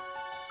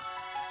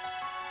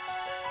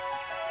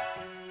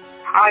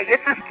 Hi, this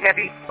is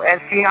Debbie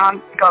Essie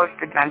on Ghost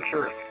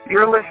Adventures.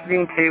 You're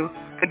listening to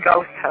The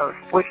Ghost Host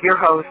with your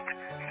host,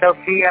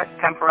 Sophia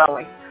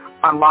Temperilli,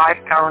 on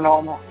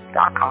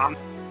liveparanormal.com.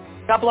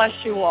 God bless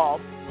you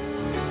all.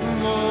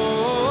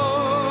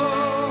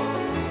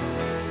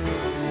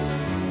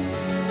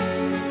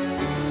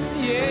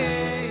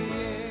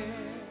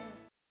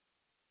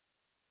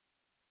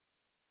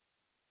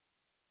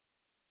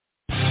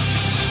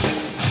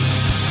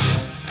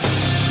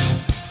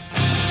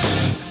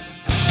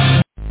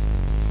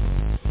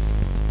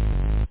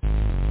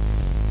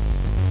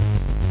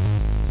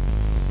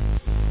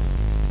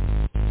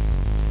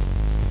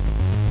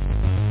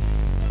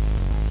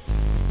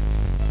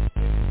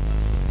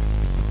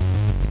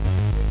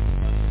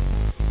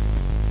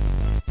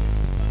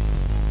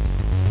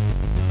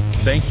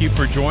 Thank you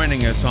for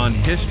joining us on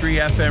History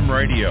FM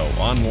Radio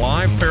on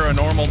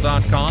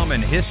liveparanormal.com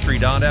and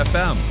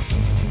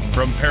history.fm.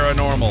 From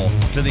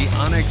paranormal to the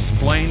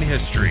unexplained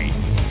history,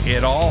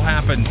 it all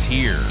happens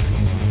here.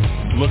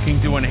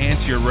 Looking to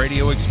enhance your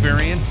radio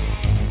experience?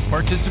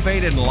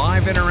 Participate in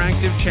live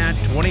interactive chat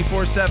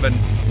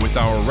 24/7 with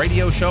our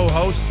radio show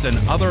hosts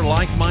and other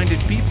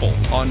like-minded people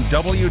on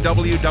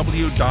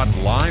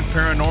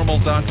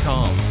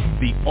www.liveparanormal.com,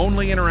 the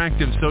only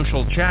interactive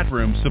social chat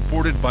room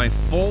supported by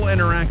full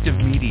interactive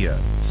media.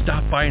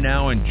 Stop by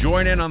now and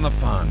join in on the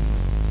fun.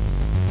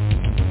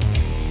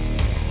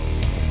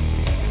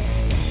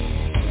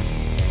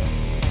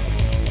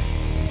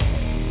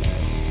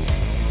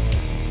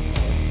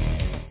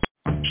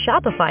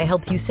 Shopify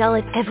helps you sell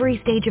at every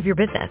stage of your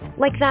business.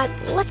 Like that,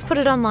 let's put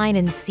it online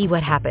and see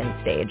what happens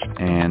stage.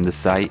 And the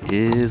site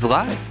is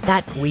live.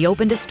 That we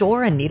opened a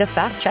store and need a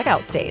fast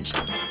checkout stage.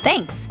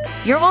 Thanks.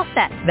 You're all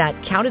set. That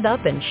count it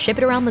up and ship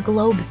it around the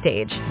globe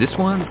stage. This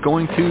one's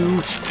going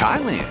to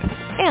Thailand.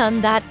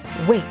 And that,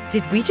 wait,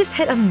 did we just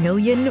hit 1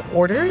 million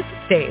orders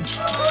stage?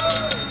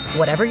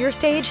 Whatever your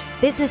stage,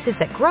 businesses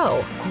that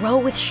grow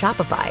with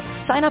Shopify.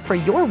 Sign up for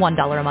your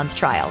 $1 a month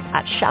trial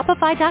at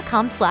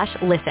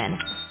shopify.com/listen.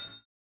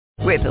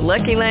 With the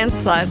Lucky Land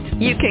Slots,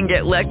 you can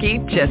get lucky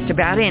just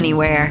about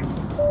anywhere.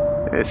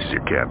 This is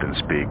your captain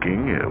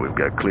speaking. We've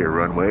got clear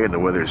runway and the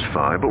weather's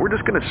fine, but we're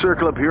just going to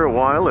circle up here a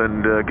while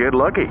and get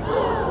lucky.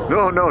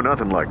 No,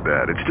 nothing like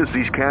that. It's just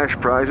these cash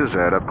prizes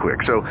add up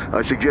quick. So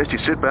I suggest you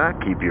sit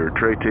back, keep your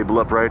tray table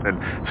upright, and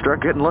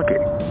start getting lucky.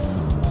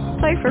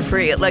 Play for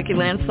free at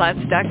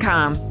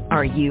LuckyLandSlots.com.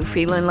 Are you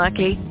feeling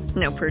lucky?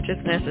 No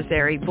purchase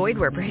necessary. Void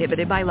where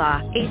prohibited by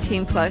law.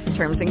 18+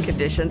 terms and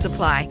conditions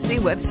apply. See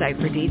website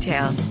for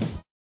details.